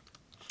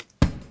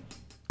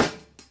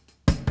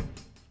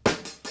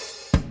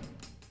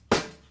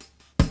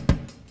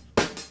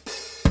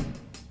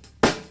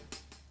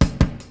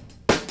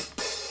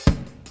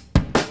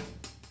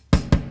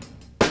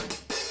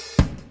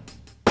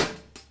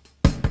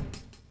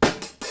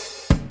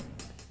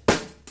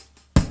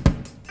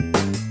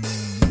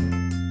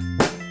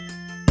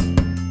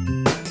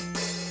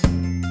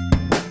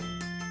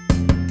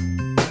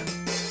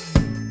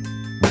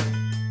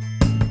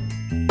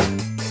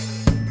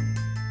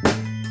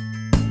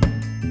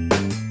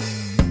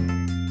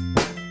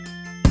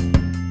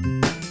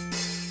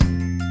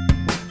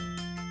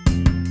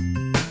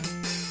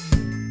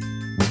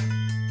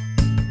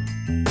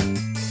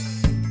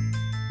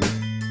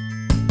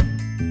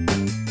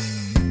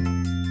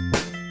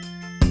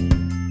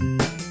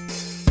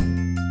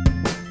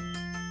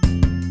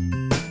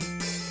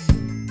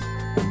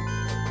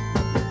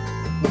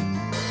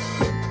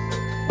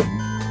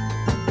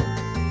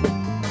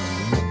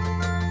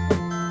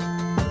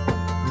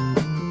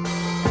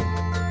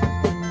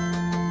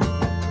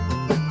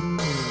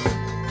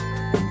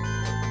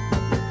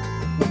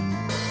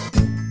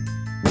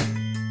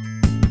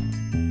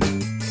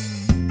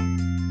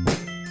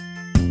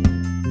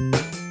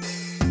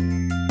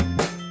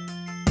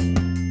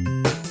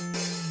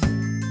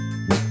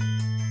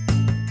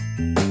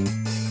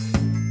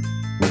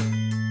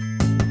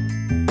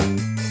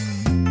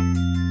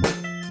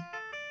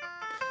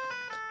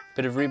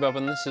bit of reverb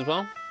on this as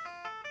well.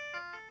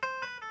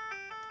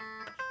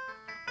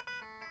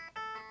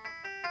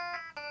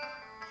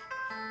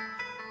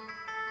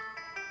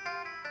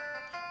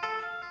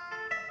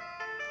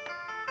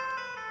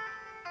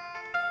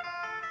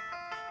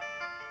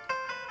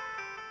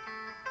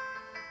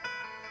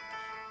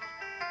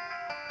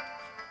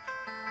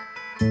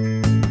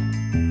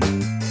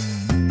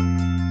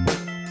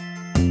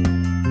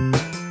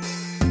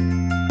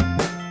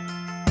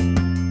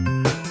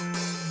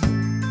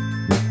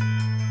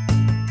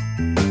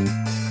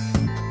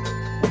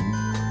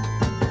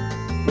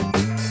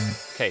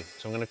 Okay,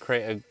 so I'm going to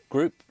create a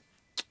group,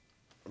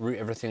 route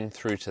everything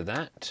through to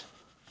that,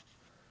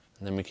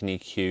 and then we can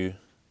EQ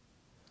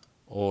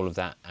all of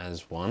that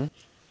as one.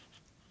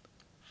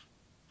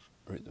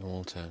 Route them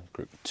all to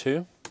group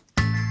 2.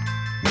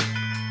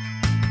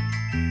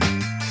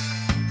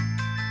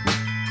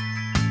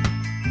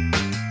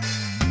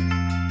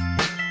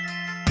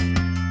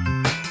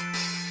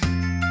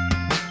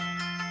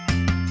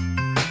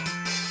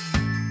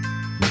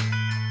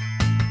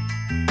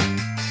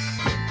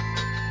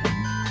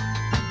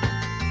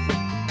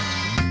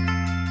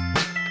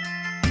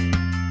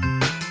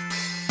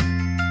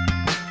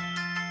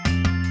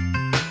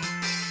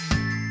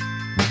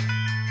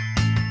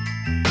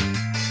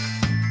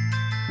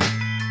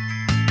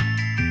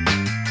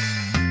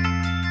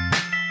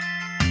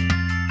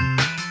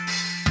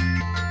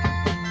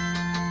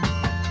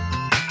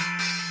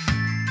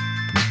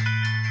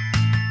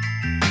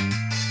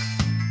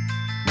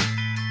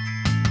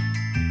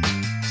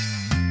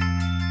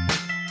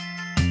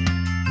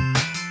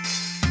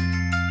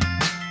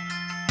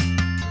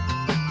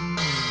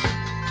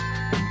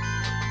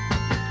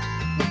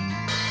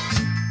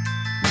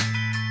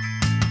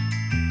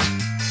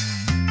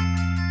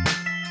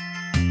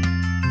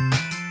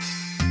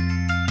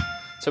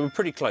 So we're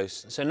pretty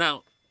close. So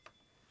now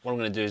what I'm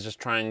going to do is just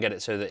try and get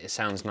it so that it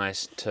sounds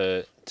nice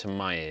to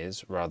my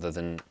ears rather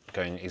than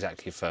going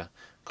exactly for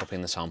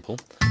copying the sample.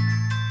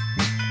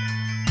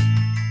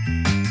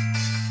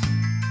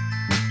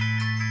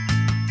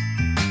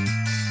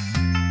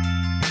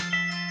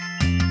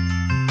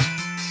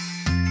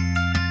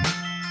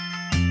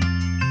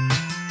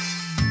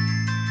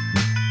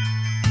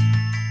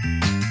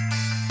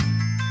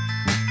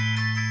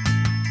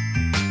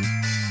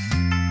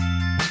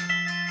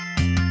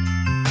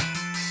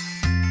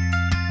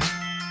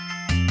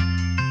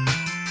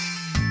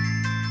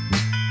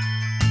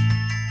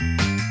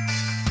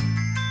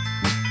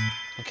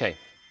 Okay,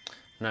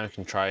 now we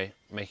can try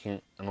making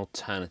an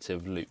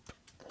alternative loop.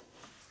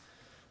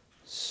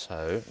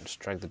 So just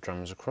drag the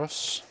drums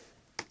across.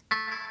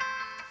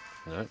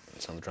 No,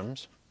 it's on the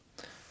drums.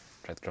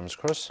 Drag the drums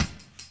across.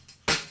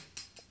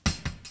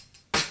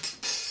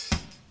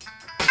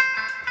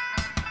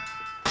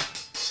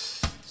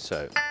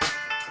 So.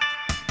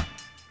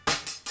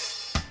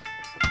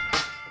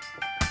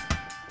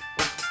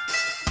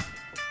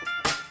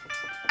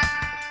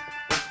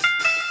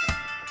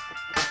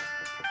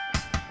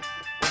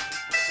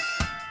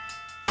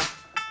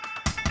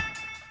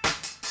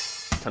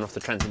 Turn off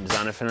the transient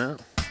designer for now.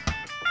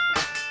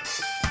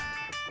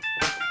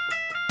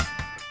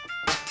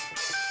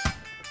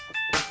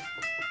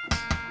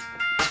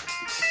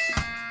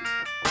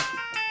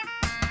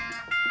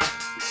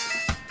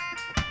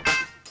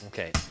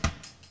 Okay.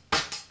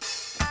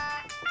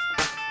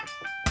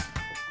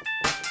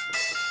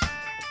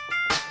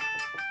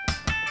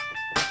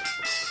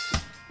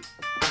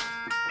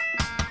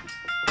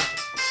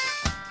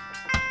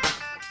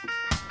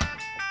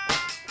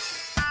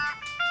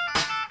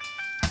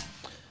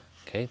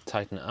 Okay,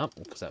 tighten it up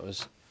because that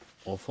was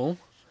awful.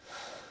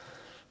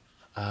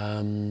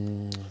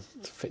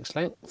 Fixed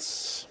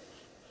lengths.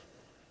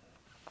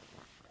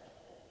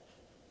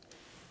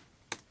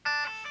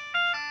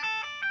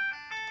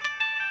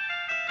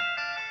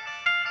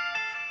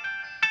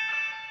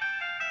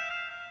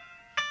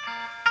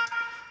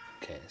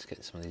 Okay, let's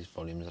get some of these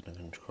volumes under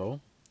control.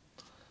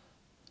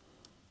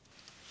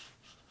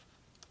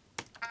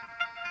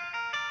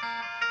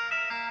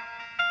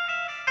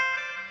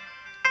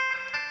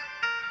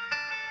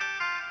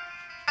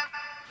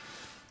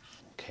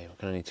 Okay, we're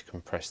going to need to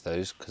compress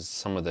those because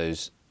some of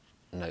those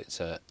notes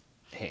are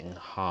hitting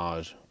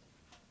hard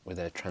with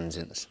their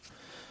transients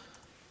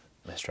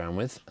messed around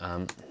with.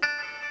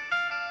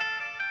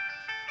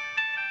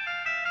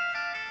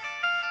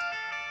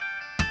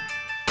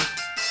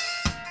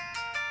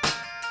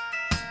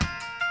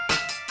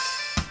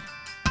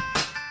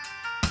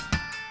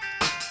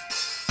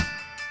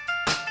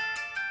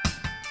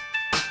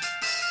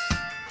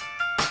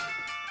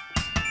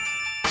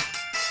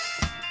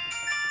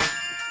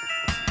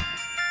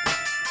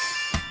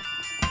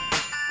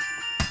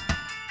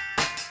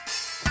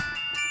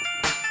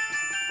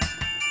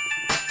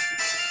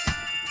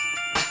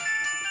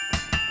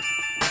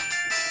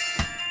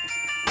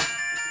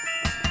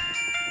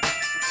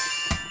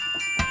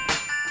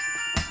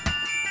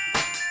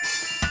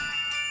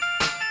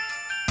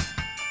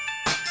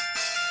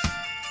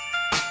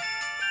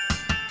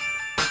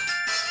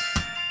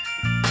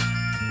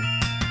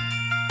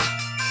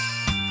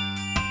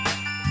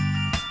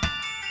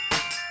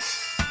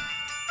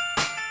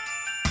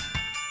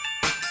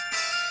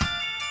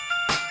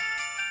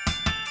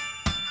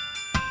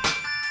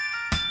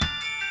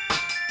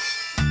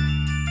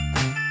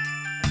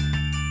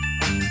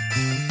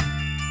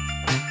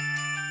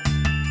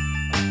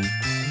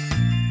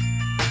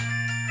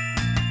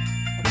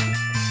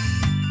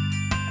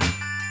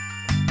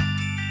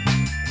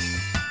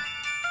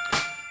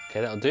 Okay,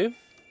 that'll do.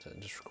 So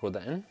just record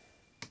that in.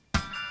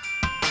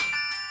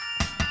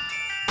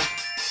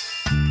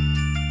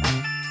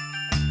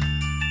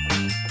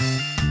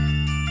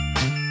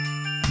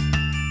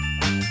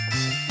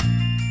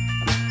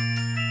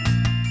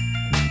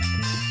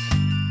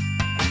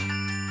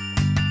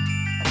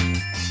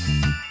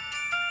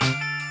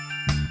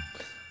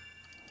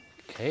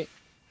 Okay,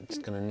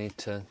 just going to need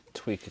to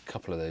tweak a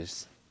couple of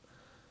those.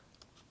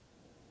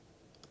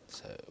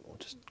 So we'll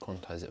just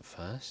quantize it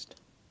first.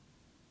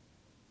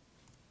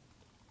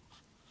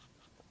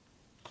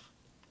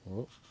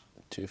 Oh,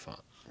 too far.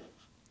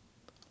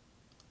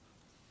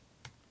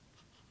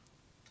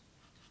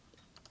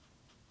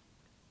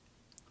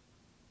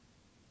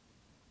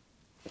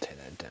 Take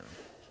that down.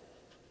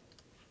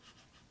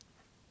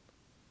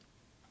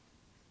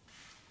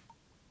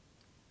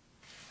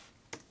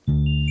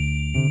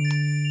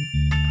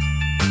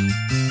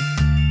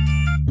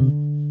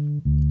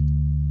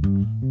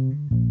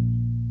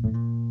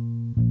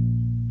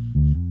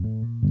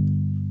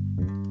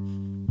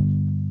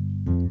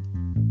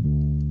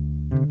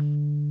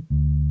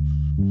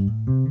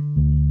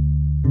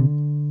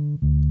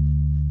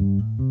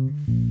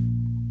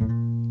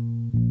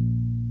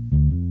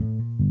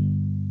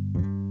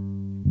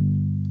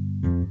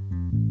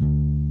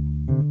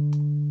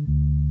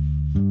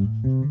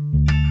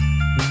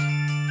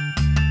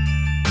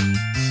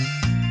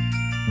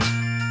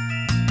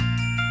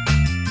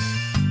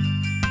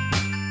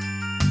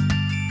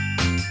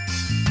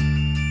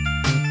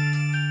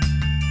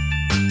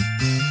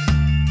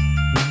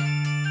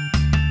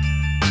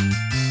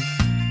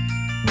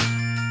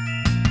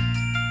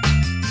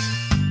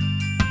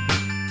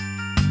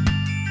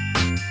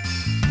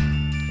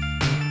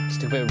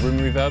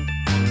 reverb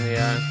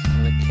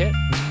on the kit.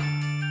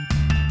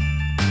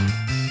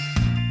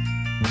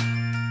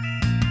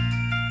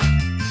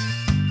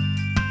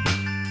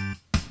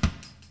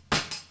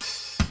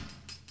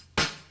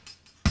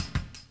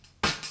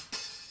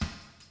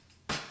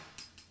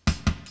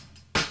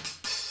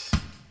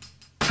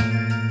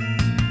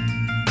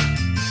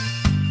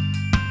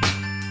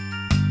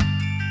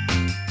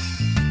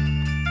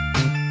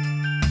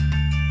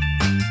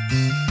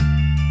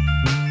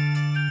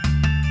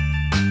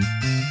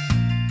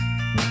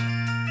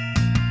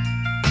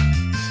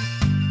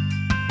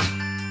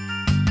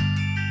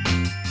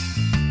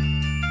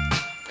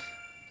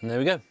 And there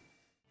we go.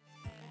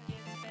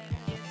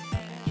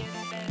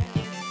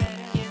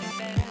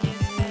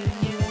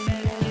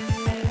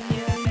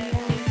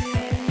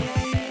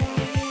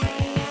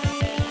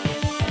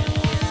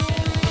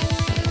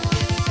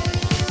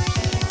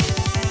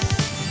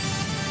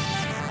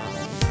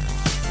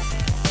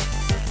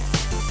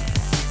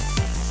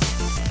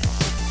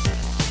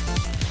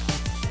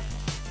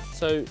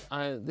 So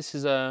this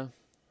is I've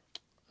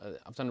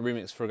done a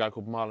remix for a guy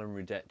called Marlon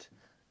Rudette,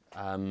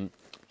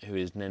 who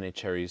is Nene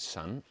Cherry's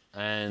son,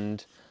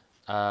 and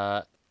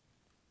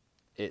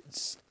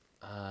it's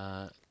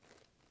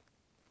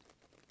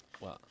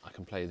well, I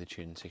can play the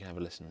tune so you can have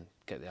a listen and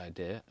get the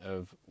idea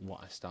of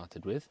what I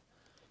started with.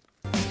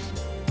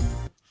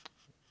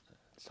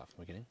 Start from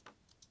the beginning.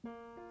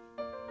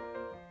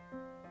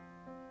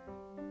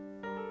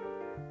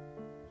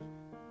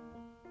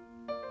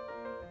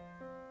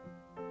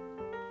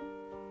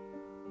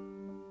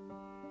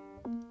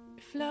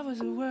 If love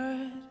was a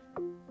word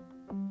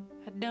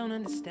I don't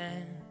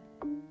understand,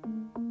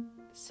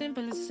 the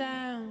simplest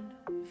sound,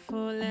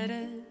 4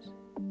 letters.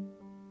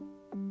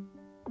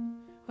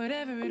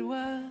 Whatever it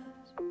was,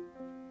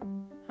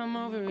 I'm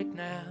over it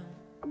now.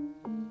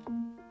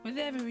 With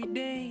every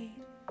day,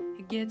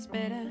 it gets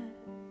better.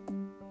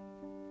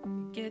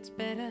 It gets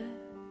better.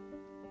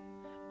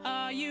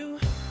 Are you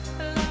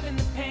loving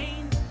the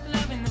pain,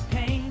 loving the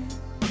pain?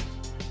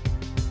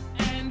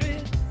 And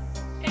with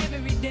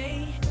every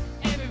day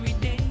I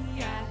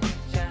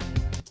shine.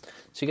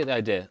 So you get the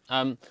idea.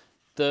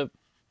 The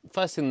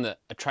first thing that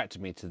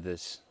attracted me to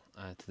this,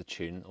 to the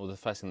tune, or the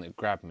first thing that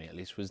grabbed me at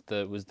least, was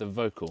the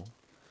vocal.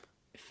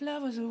 If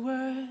love was a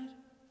word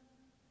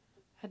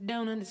I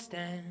don't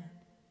understand,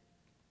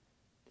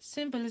 the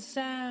simplest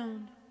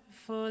sound,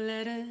 4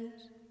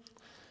 letters.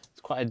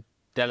 It's quite a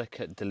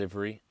delicate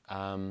delivery,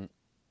 and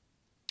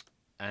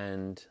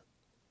it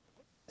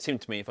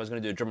seemed to me if I was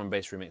going to do a drum and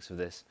bass remix of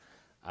this,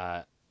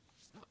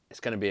 it's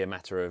going to be a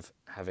matter of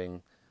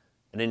having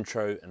an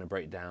intro and a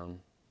breakdown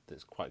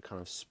that's quite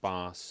kind of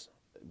sparse.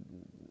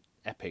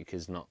 Epic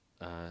is not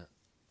a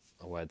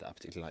word that I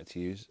particularly like to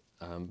use,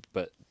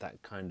 but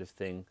that kind of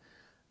thing,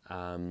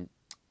 and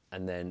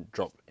then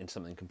drop into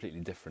something completely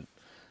different.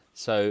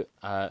 So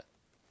I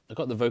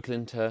got the vocal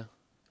into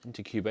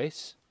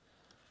Cubase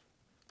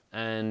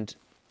and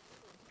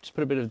just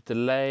put a bit of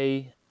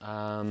delay,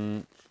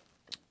 a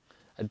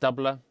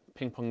doubler,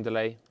 ping pong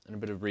delay, and a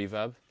bit of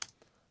reverb.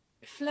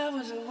 If love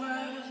was a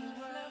word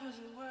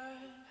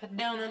I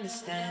don't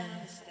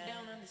understand,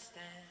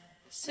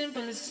 the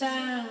simplest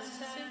sound,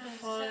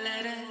 4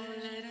 letters.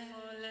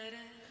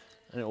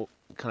 And it all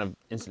kind of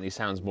instantly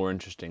sounds more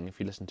interesting if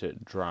you listen to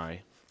it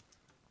dry.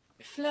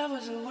 If love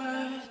was a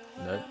word.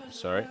 No,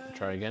 sorry,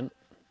 try again.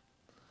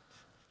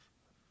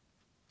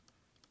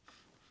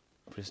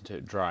 If you listen to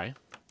it dry.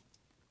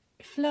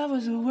 If love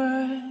was a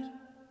word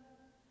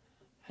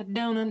I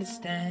don't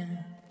understand,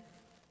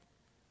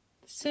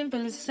 the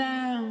simplest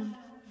sound,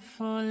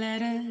 4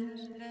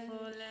 letters.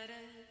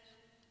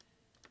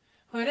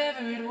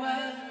 Whatever it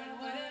was,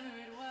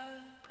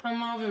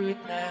 I'm over it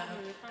now.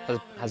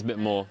 Has a bit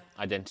more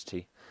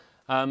identity.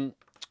 So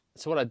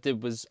what I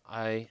did was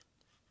I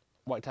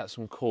worked out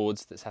some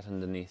chords that sat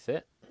underneath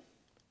it.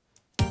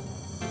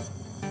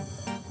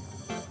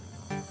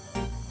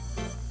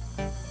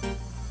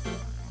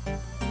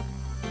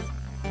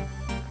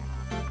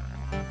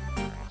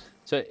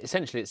 So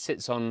essentially it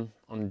sits on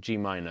G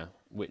minor,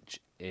 which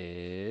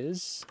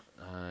is,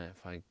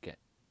 if I get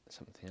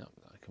something up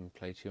that I can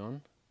play to you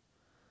on.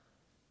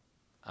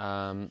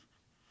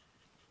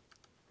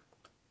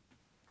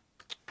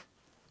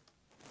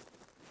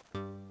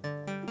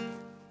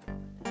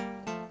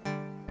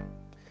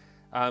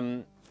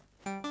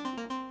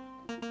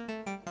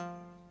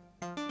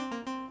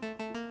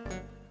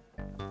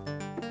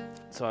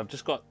 So I've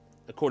just got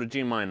a chord of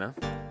G minor,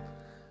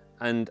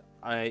 and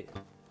I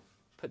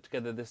put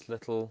together this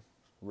little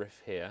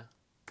riff here.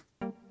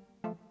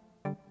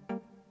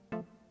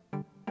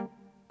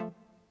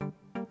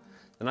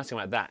 The nice thing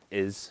about that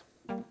is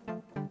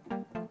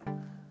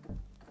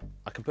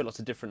I can put lots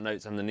of different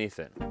notes underneath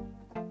it.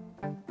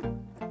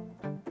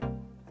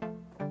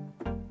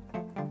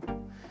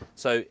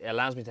 So it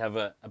allows me to have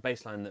a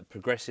bass line that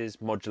progresses,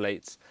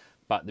 modulates,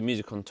 but the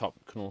music on top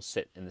can all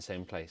sit in the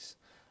same place.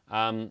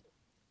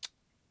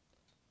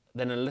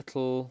 Then a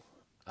little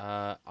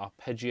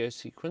arpeggio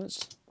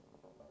sequence.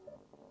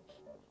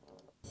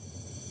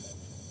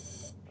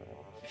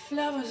 If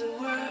love was a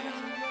word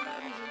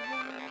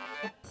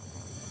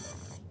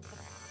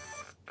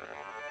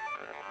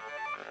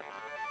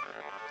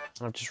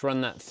I've just run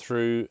that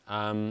through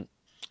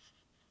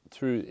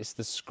it's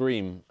the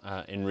Scream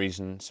in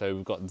Reason. So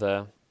we've got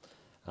the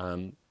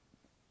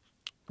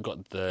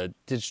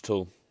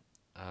digital.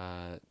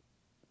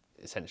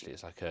 Essentially,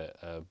 it's like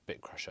a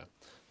bit crusher.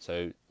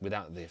 So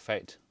without the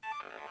effect.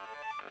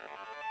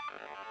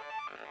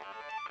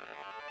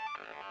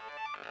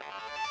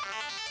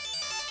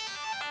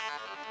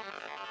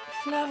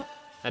 That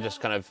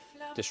just kind of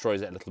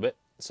destroys it a little bit.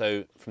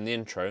 So from the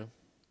intro,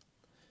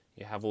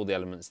 you have all the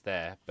elements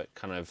there, but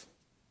kind of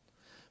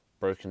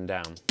broken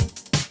down.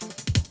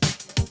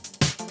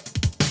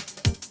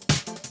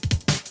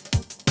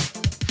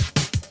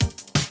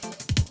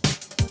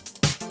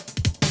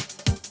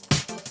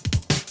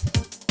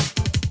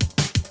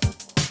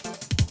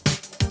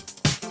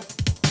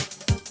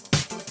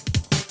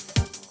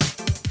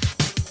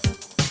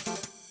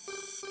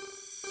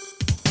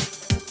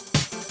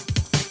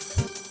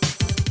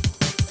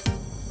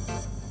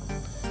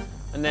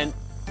 And then,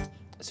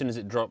 as soon as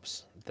it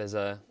drops, there's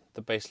the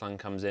bass line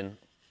comes in,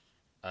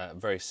 a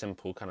very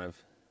simple kind of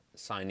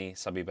siny,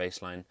 subby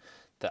bass line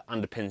that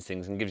underpins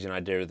things and gives you an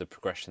idea of the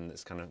progression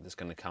that's going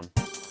to come.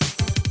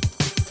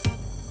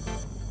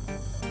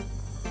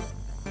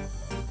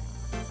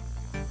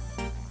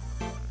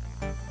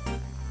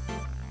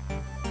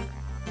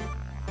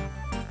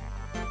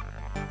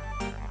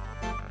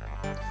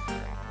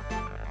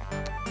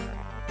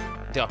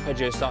 The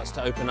arpeggio starts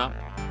to open up.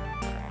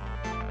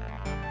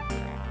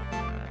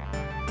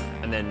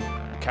 And then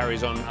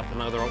carries on up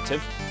another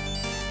octave.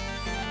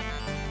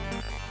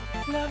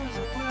 Love is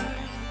a word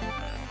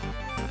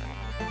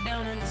I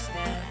don't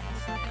understand.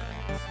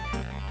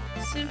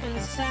 Simple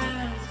as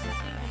sounds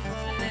for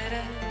a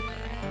letter.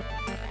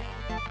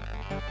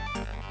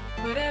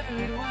 Whatever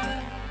it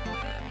was,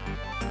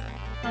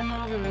 I'm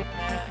over it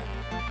now.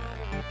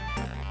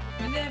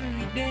 With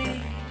every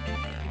day,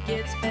 it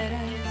gets better.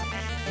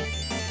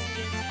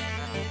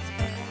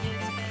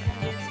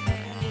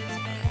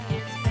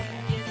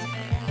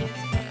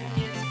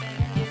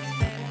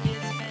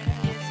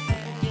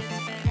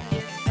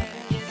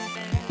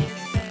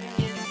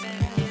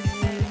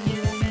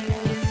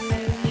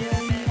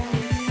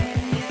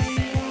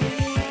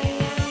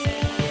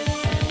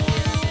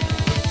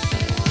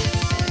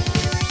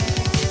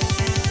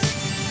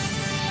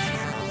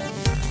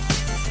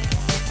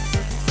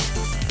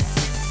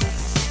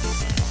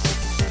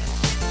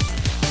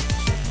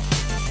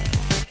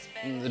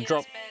 The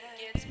drop,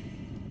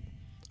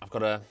 I've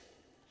got a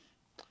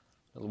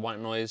little white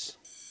noise.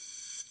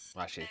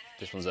 Well, actually,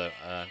 this one's there's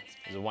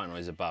a white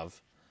noise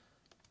above,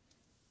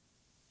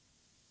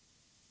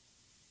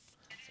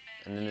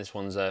 and then this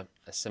one's a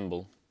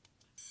cymbal.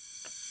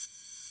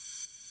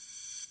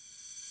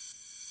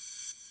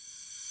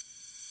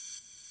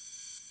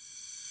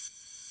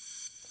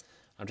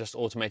 I've just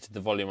automated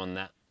the volume on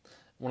that.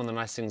 One of the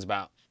nice things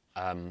about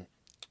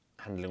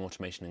handling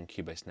automation in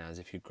Cubase now is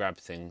if you grab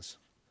things,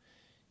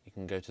 you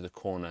can go to the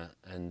corner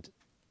and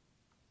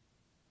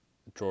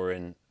draw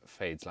in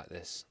fades like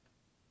this,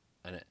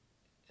 and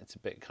it's a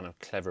bit kind of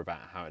clever about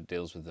how it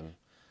deals with them.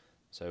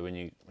 So when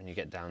you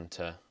get down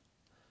to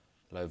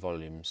low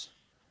volumes,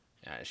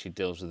 it actually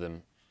deals with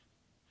them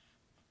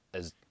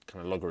as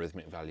kind of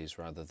logarithmic values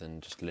rather than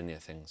just linear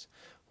things,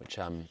 which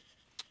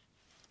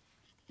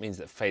means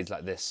that fades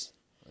like this,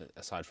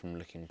 aside from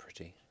looking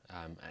pretty,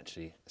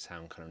 actually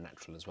sound kind of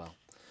natural as well.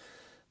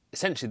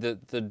 Essentially,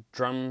 the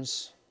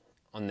drums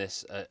on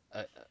this are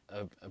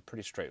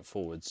pretty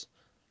straightforwards.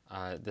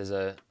 There's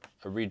a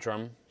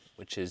redrum,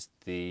 which is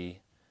the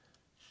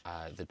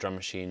drum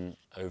machine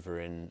over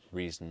in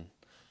Reason,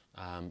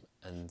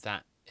 and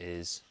that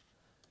is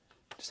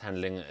just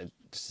handling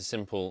just a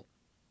simple.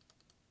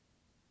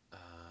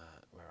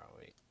 Where are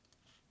we?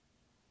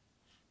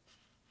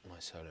 My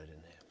soloed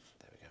in here.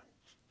 There we go.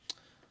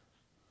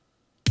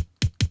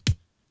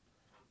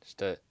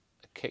 Just a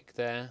kick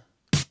there,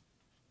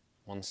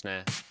 one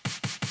snare.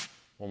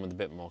 One with a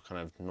bit more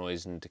kind of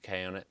noise and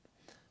decay on it.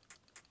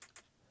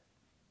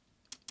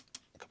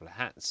 A couple of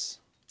hats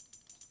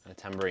and a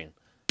tambourine.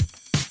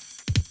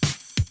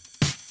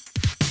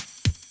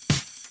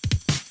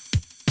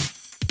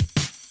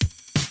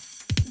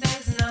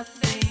 There's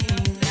nothing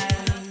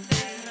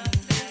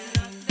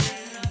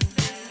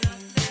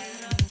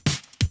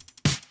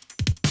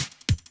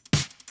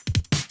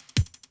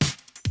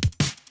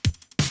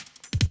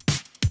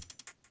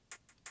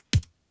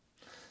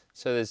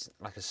So there's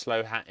like a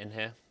slow hat in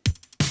here.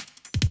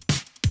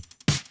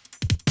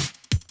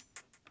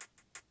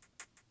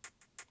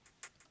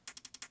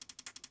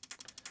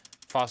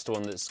 Faster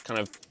one that's kind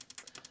of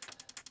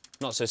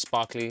not so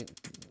sparkly,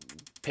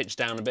 pitched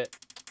down a bit.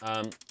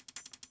 And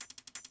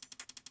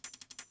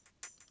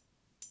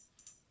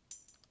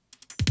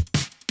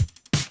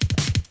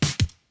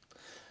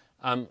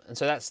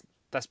so that's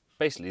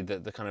basically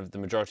the kind of the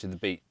majority of the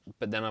beat.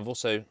 But then I've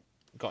also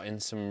got in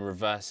some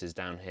reverses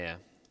down here.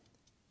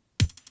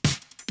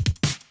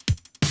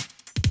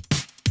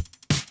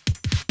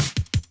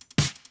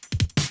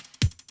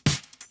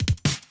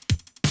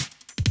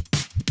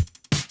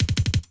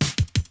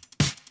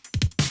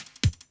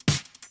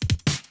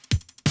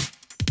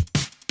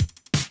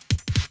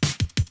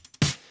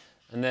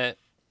 and they're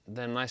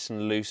nice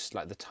and loose.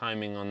 Like the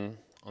timing on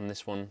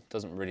this one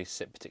doesn't really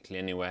sit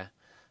particularly anywhere,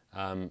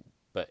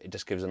 but it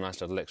just gives a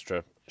nice little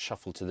extra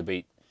shuffle to the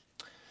beat.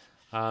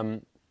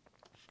 And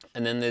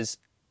then there's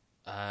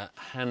a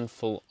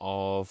handful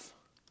of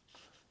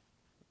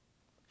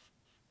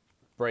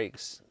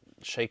breaks,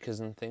 shakers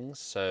and things.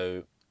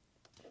 So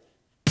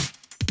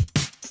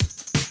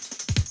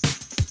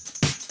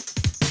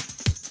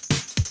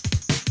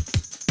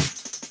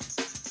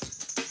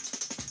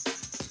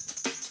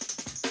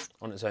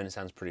on its own it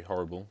sounds pretty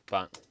horrible,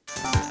 but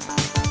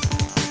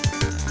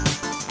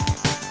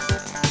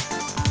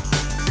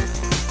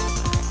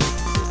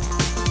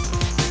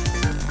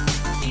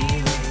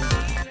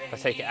if I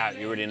take it out,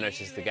 you really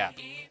notice the gap.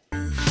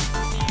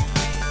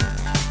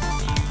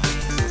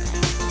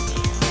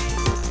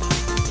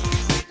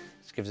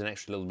 This gives an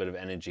extra little bit of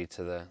energy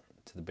to the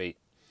beat.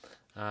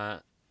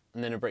 And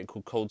then a break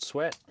called Cold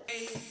Sweat.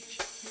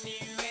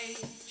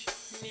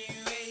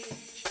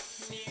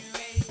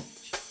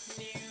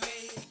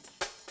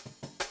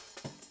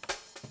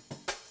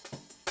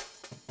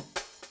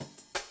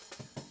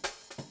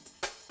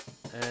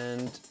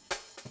 And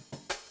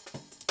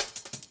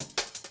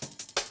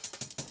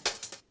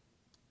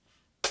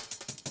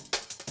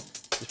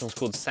this one's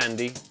called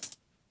Sandy.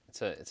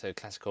 It's a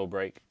classical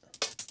break.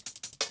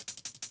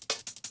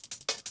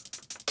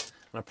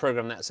 And I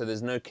programmed that so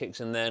there's no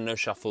kicks in there, no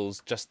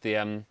shuffles, just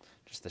the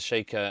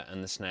shaker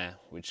and the snare,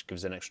 which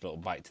gives an extra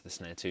little bite to the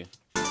snare too.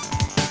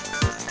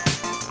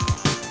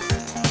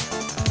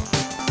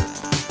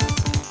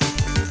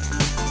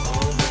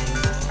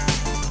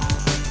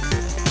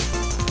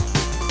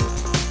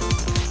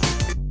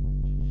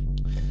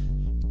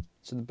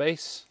 So the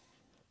bass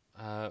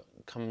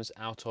comes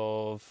out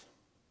of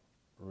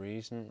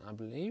Reason, I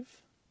believe.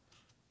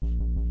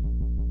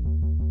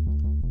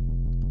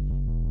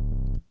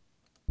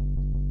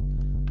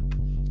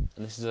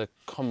 And this is a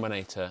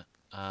combinator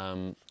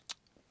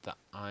that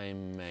I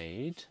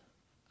made.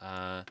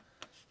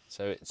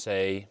 So it's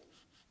a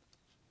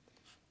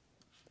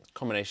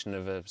combination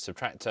of a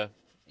subtractor,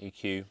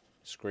 EQ,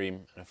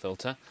 scream and a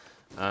filter.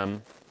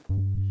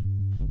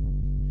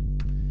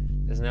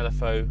 There's an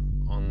LFO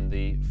on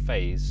the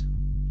phase,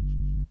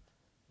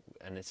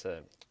 and it's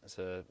a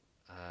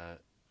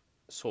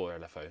saw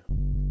LFO,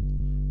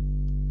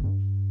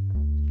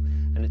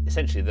 and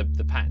essentially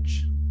the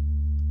patch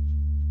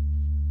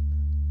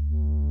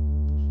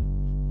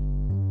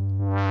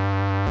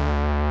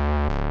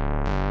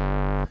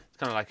it's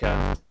kind of like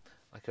a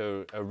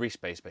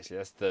respace basically.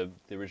 That's the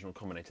original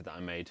combinator that I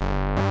made,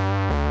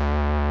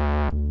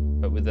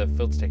 but with the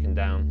filter taken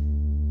down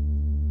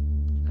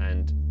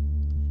and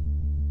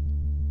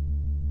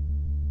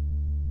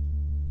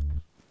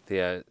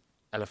the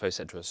LFO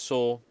set to a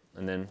saw,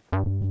 and then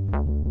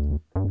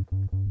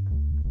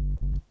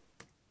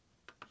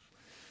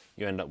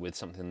you end up with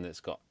something that's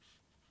got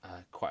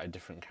quite a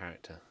different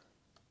character.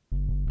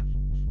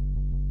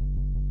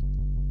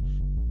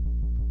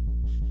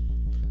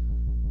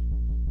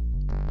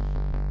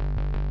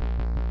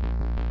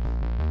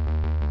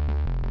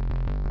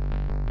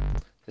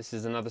 This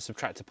is another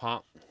subtractor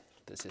part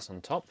that sits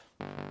on top.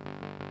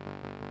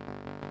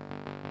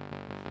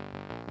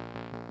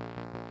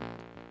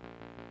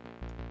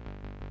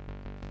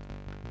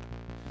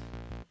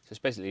 So it's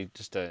basically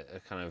just a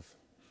kind of,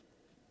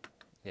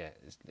 yeah,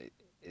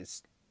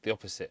 it's the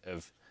opposite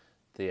of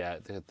the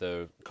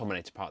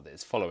combinator part that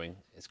it's following.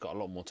 It's got a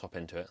lot more top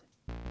end to it.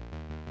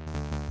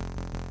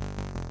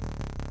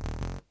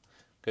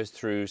 Goes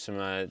through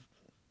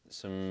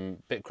some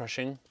bit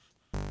crushing.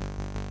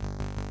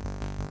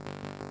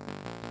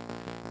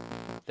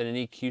 Then an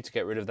EQ to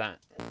get rid of that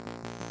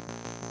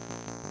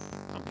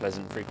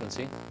unpleasant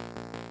frequency.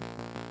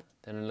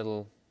 Then a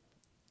little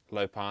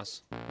low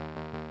pass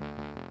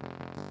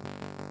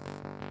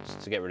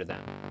just to get rid of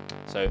that.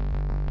 So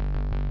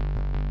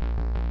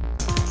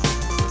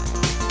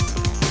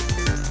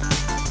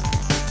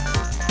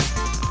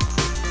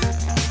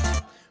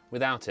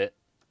without it,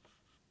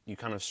 you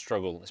kind of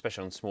struggle,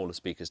 especially on smaller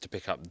speakers, to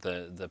pick up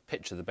the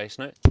pitch of the bass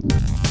note.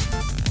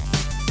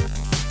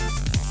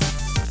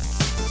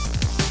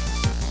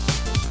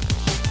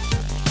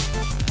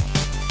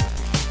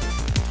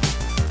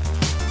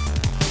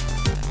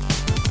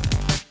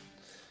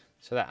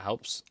 So that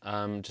helps,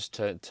 just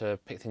to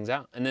pick things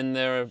out. And then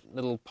there are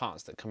little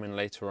parts that come in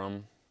later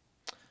on,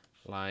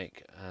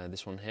 like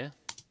this one here.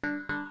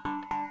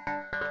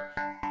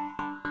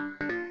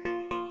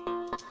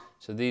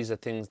 So these are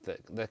things that,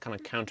 they're kind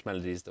of counter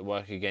melodies that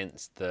work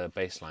against the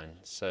bass line.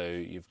 So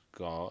you've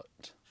got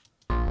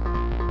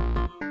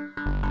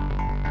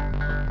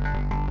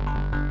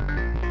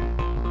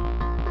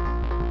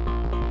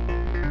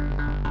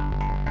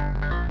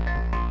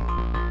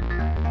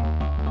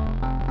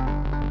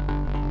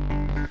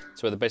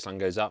so where the bass line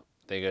goes up,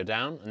 they go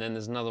down, and then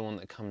there's another one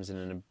that comes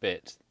in a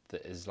bit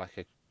that is like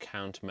a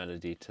counter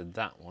melody to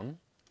that one.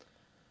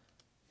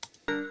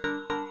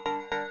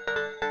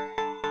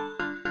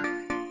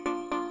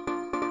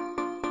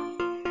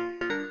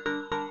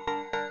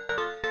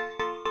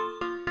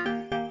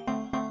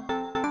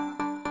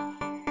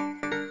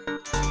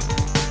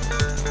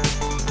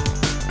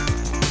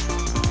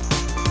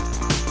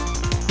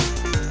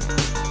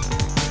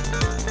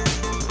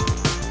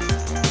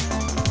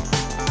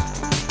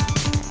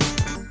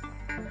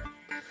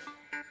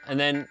 and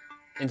then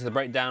into the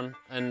breakdown,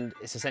 and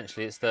it's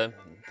essentially the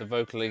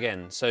vocal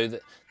again. So the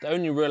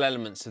only real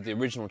elements of the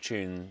original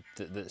tune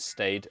that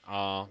stayed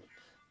are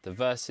the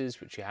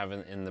verses, which you have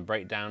in the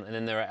breakdown, and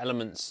then there are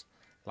elements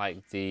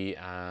like the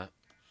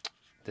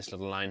this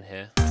little line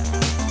here,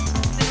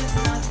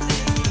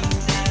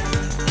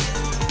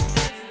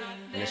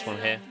 and this one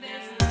here.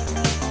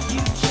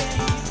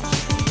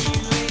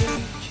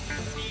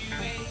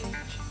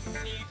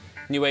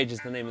 New Age is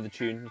the name of the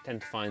tune. You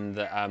tend to find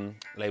that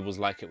labels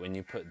like it when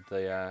you put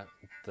the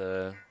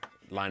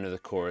line of the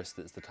chorus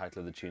that's the title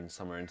of the tune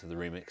somewhere into the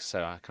remix,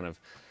 so I kind of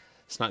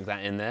snuck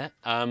that in there.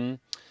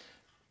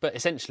 But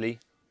essentially,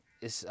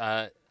 it's,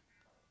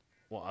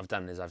 what I've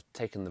done is I've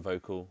taken the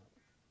vocal,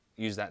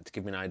 used that to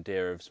give me an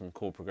idea of some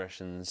chord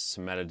progressions,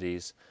 some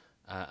melodies,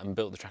 and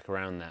built the track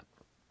around that.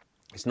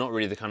 It's not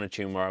really the kind of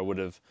tune where I would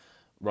have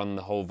run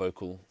the whole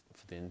vocal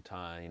for the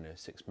entire,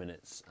 6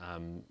 minutes,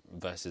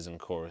 verses and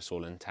chorus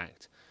all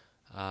intact.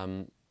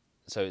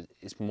 So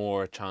it's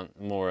more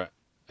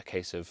a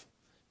case of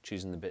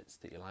choosing the bits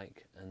that you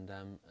like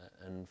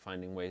and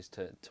finding ways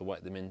to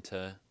work them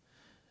into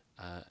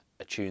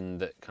a tune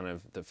that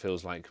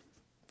feels like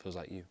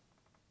you.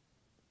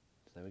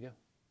 So there we go.